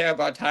don't really care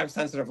about time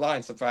sensitive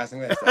lines,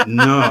 surprisingly. So.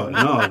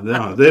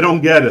 No. They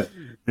don't get it.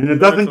 And it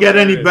doesn't get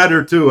any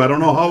better, too. I don't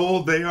know how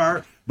old they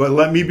are, but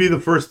let me be the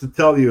first to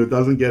tell you it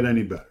doesn't get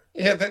any better.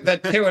 Yeah, they're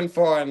 2 and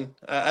 4, and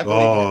I believe.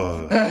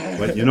 Oh,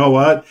 but you know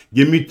what?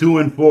 Give me 2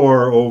 and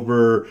 4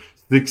 over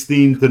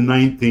 16 to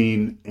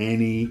 19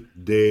 any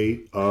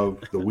day of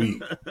the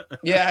week.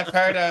 Yeah, I've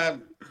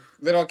heard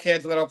little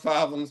kids, little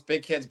problems,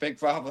 big kids, big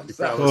problems.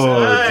 So.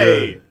 Oh,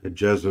 Hey,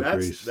 Jesuit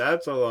grease.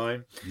 that's a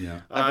line. Yeah.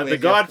 The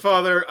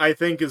Godfather, I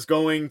think, is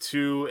going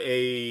to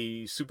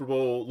a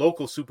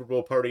local Super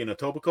Bowl party in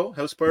Etobicoke,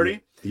 house party.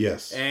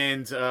 Yes.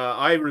 And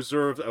I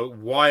reserved a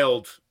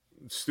wild,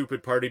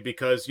 stupid party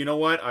because, you know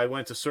what? I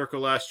went to Circa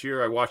last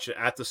year. I watched it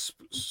at the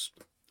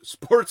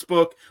sports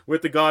book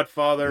with the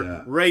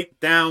Godfather, right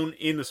down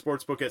in the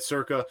sports book at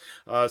Circa.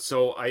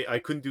 So I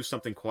couldn't do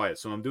something quiet.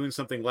 So I'm doing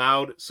something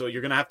loud. So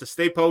you're going to have to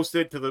stay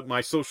posted to my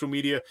social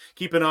media.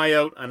 Keep an eye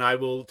out, and I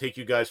will take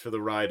you guys for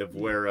the ride of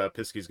where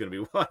Pisky's going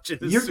to be watching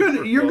this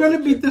You're going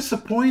to be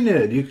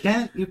disappointed. You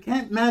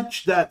can't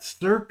match that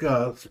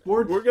Circa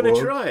sports We're going to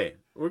book. try.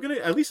 We're going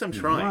to, at least I'm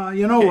trying. Well,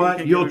 you know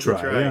what? You'll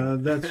try. Try. Yeah,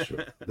 that's true.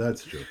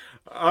 That's true.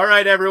 All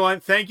right, everyone.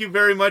 Thank you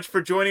very much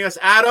for joining us.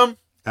 Adam,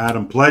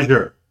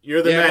 Pleasure.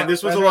 you're the man.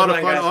 This was a lot of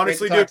fun, guys.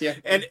 honestly,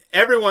 dude. And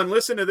everyone,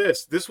 listen to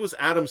this. This was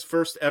Adam's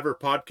first ever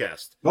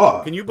podcast.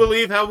 Oh, Can you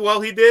believe how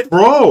well he did?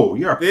 pro.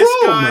 You're a This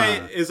pro, guy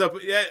man. is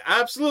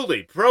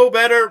absolutely pro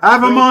better.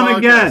 Have him on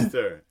again.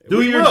 podcaster. Do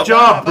We your will.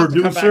 job, I'd love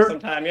to come back producer.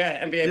 sometime.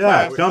 Yeah, NBA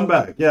Yeah, playoffs. come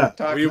back. Yeah.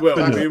 Talk, We will.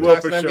 Talk, We will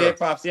talk for some sure. NBA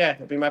props. Yeah,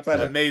 it'd be my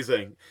pleasure.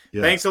 Amazing.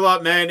 Yeah. Thanks a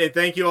lot, man. And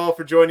thank you all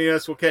for joining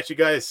us. We'll catch you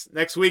guys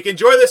next week.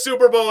 Enjoy the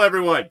Super Bowl,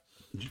 everyone.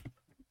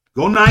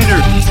 Go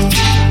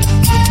Niners.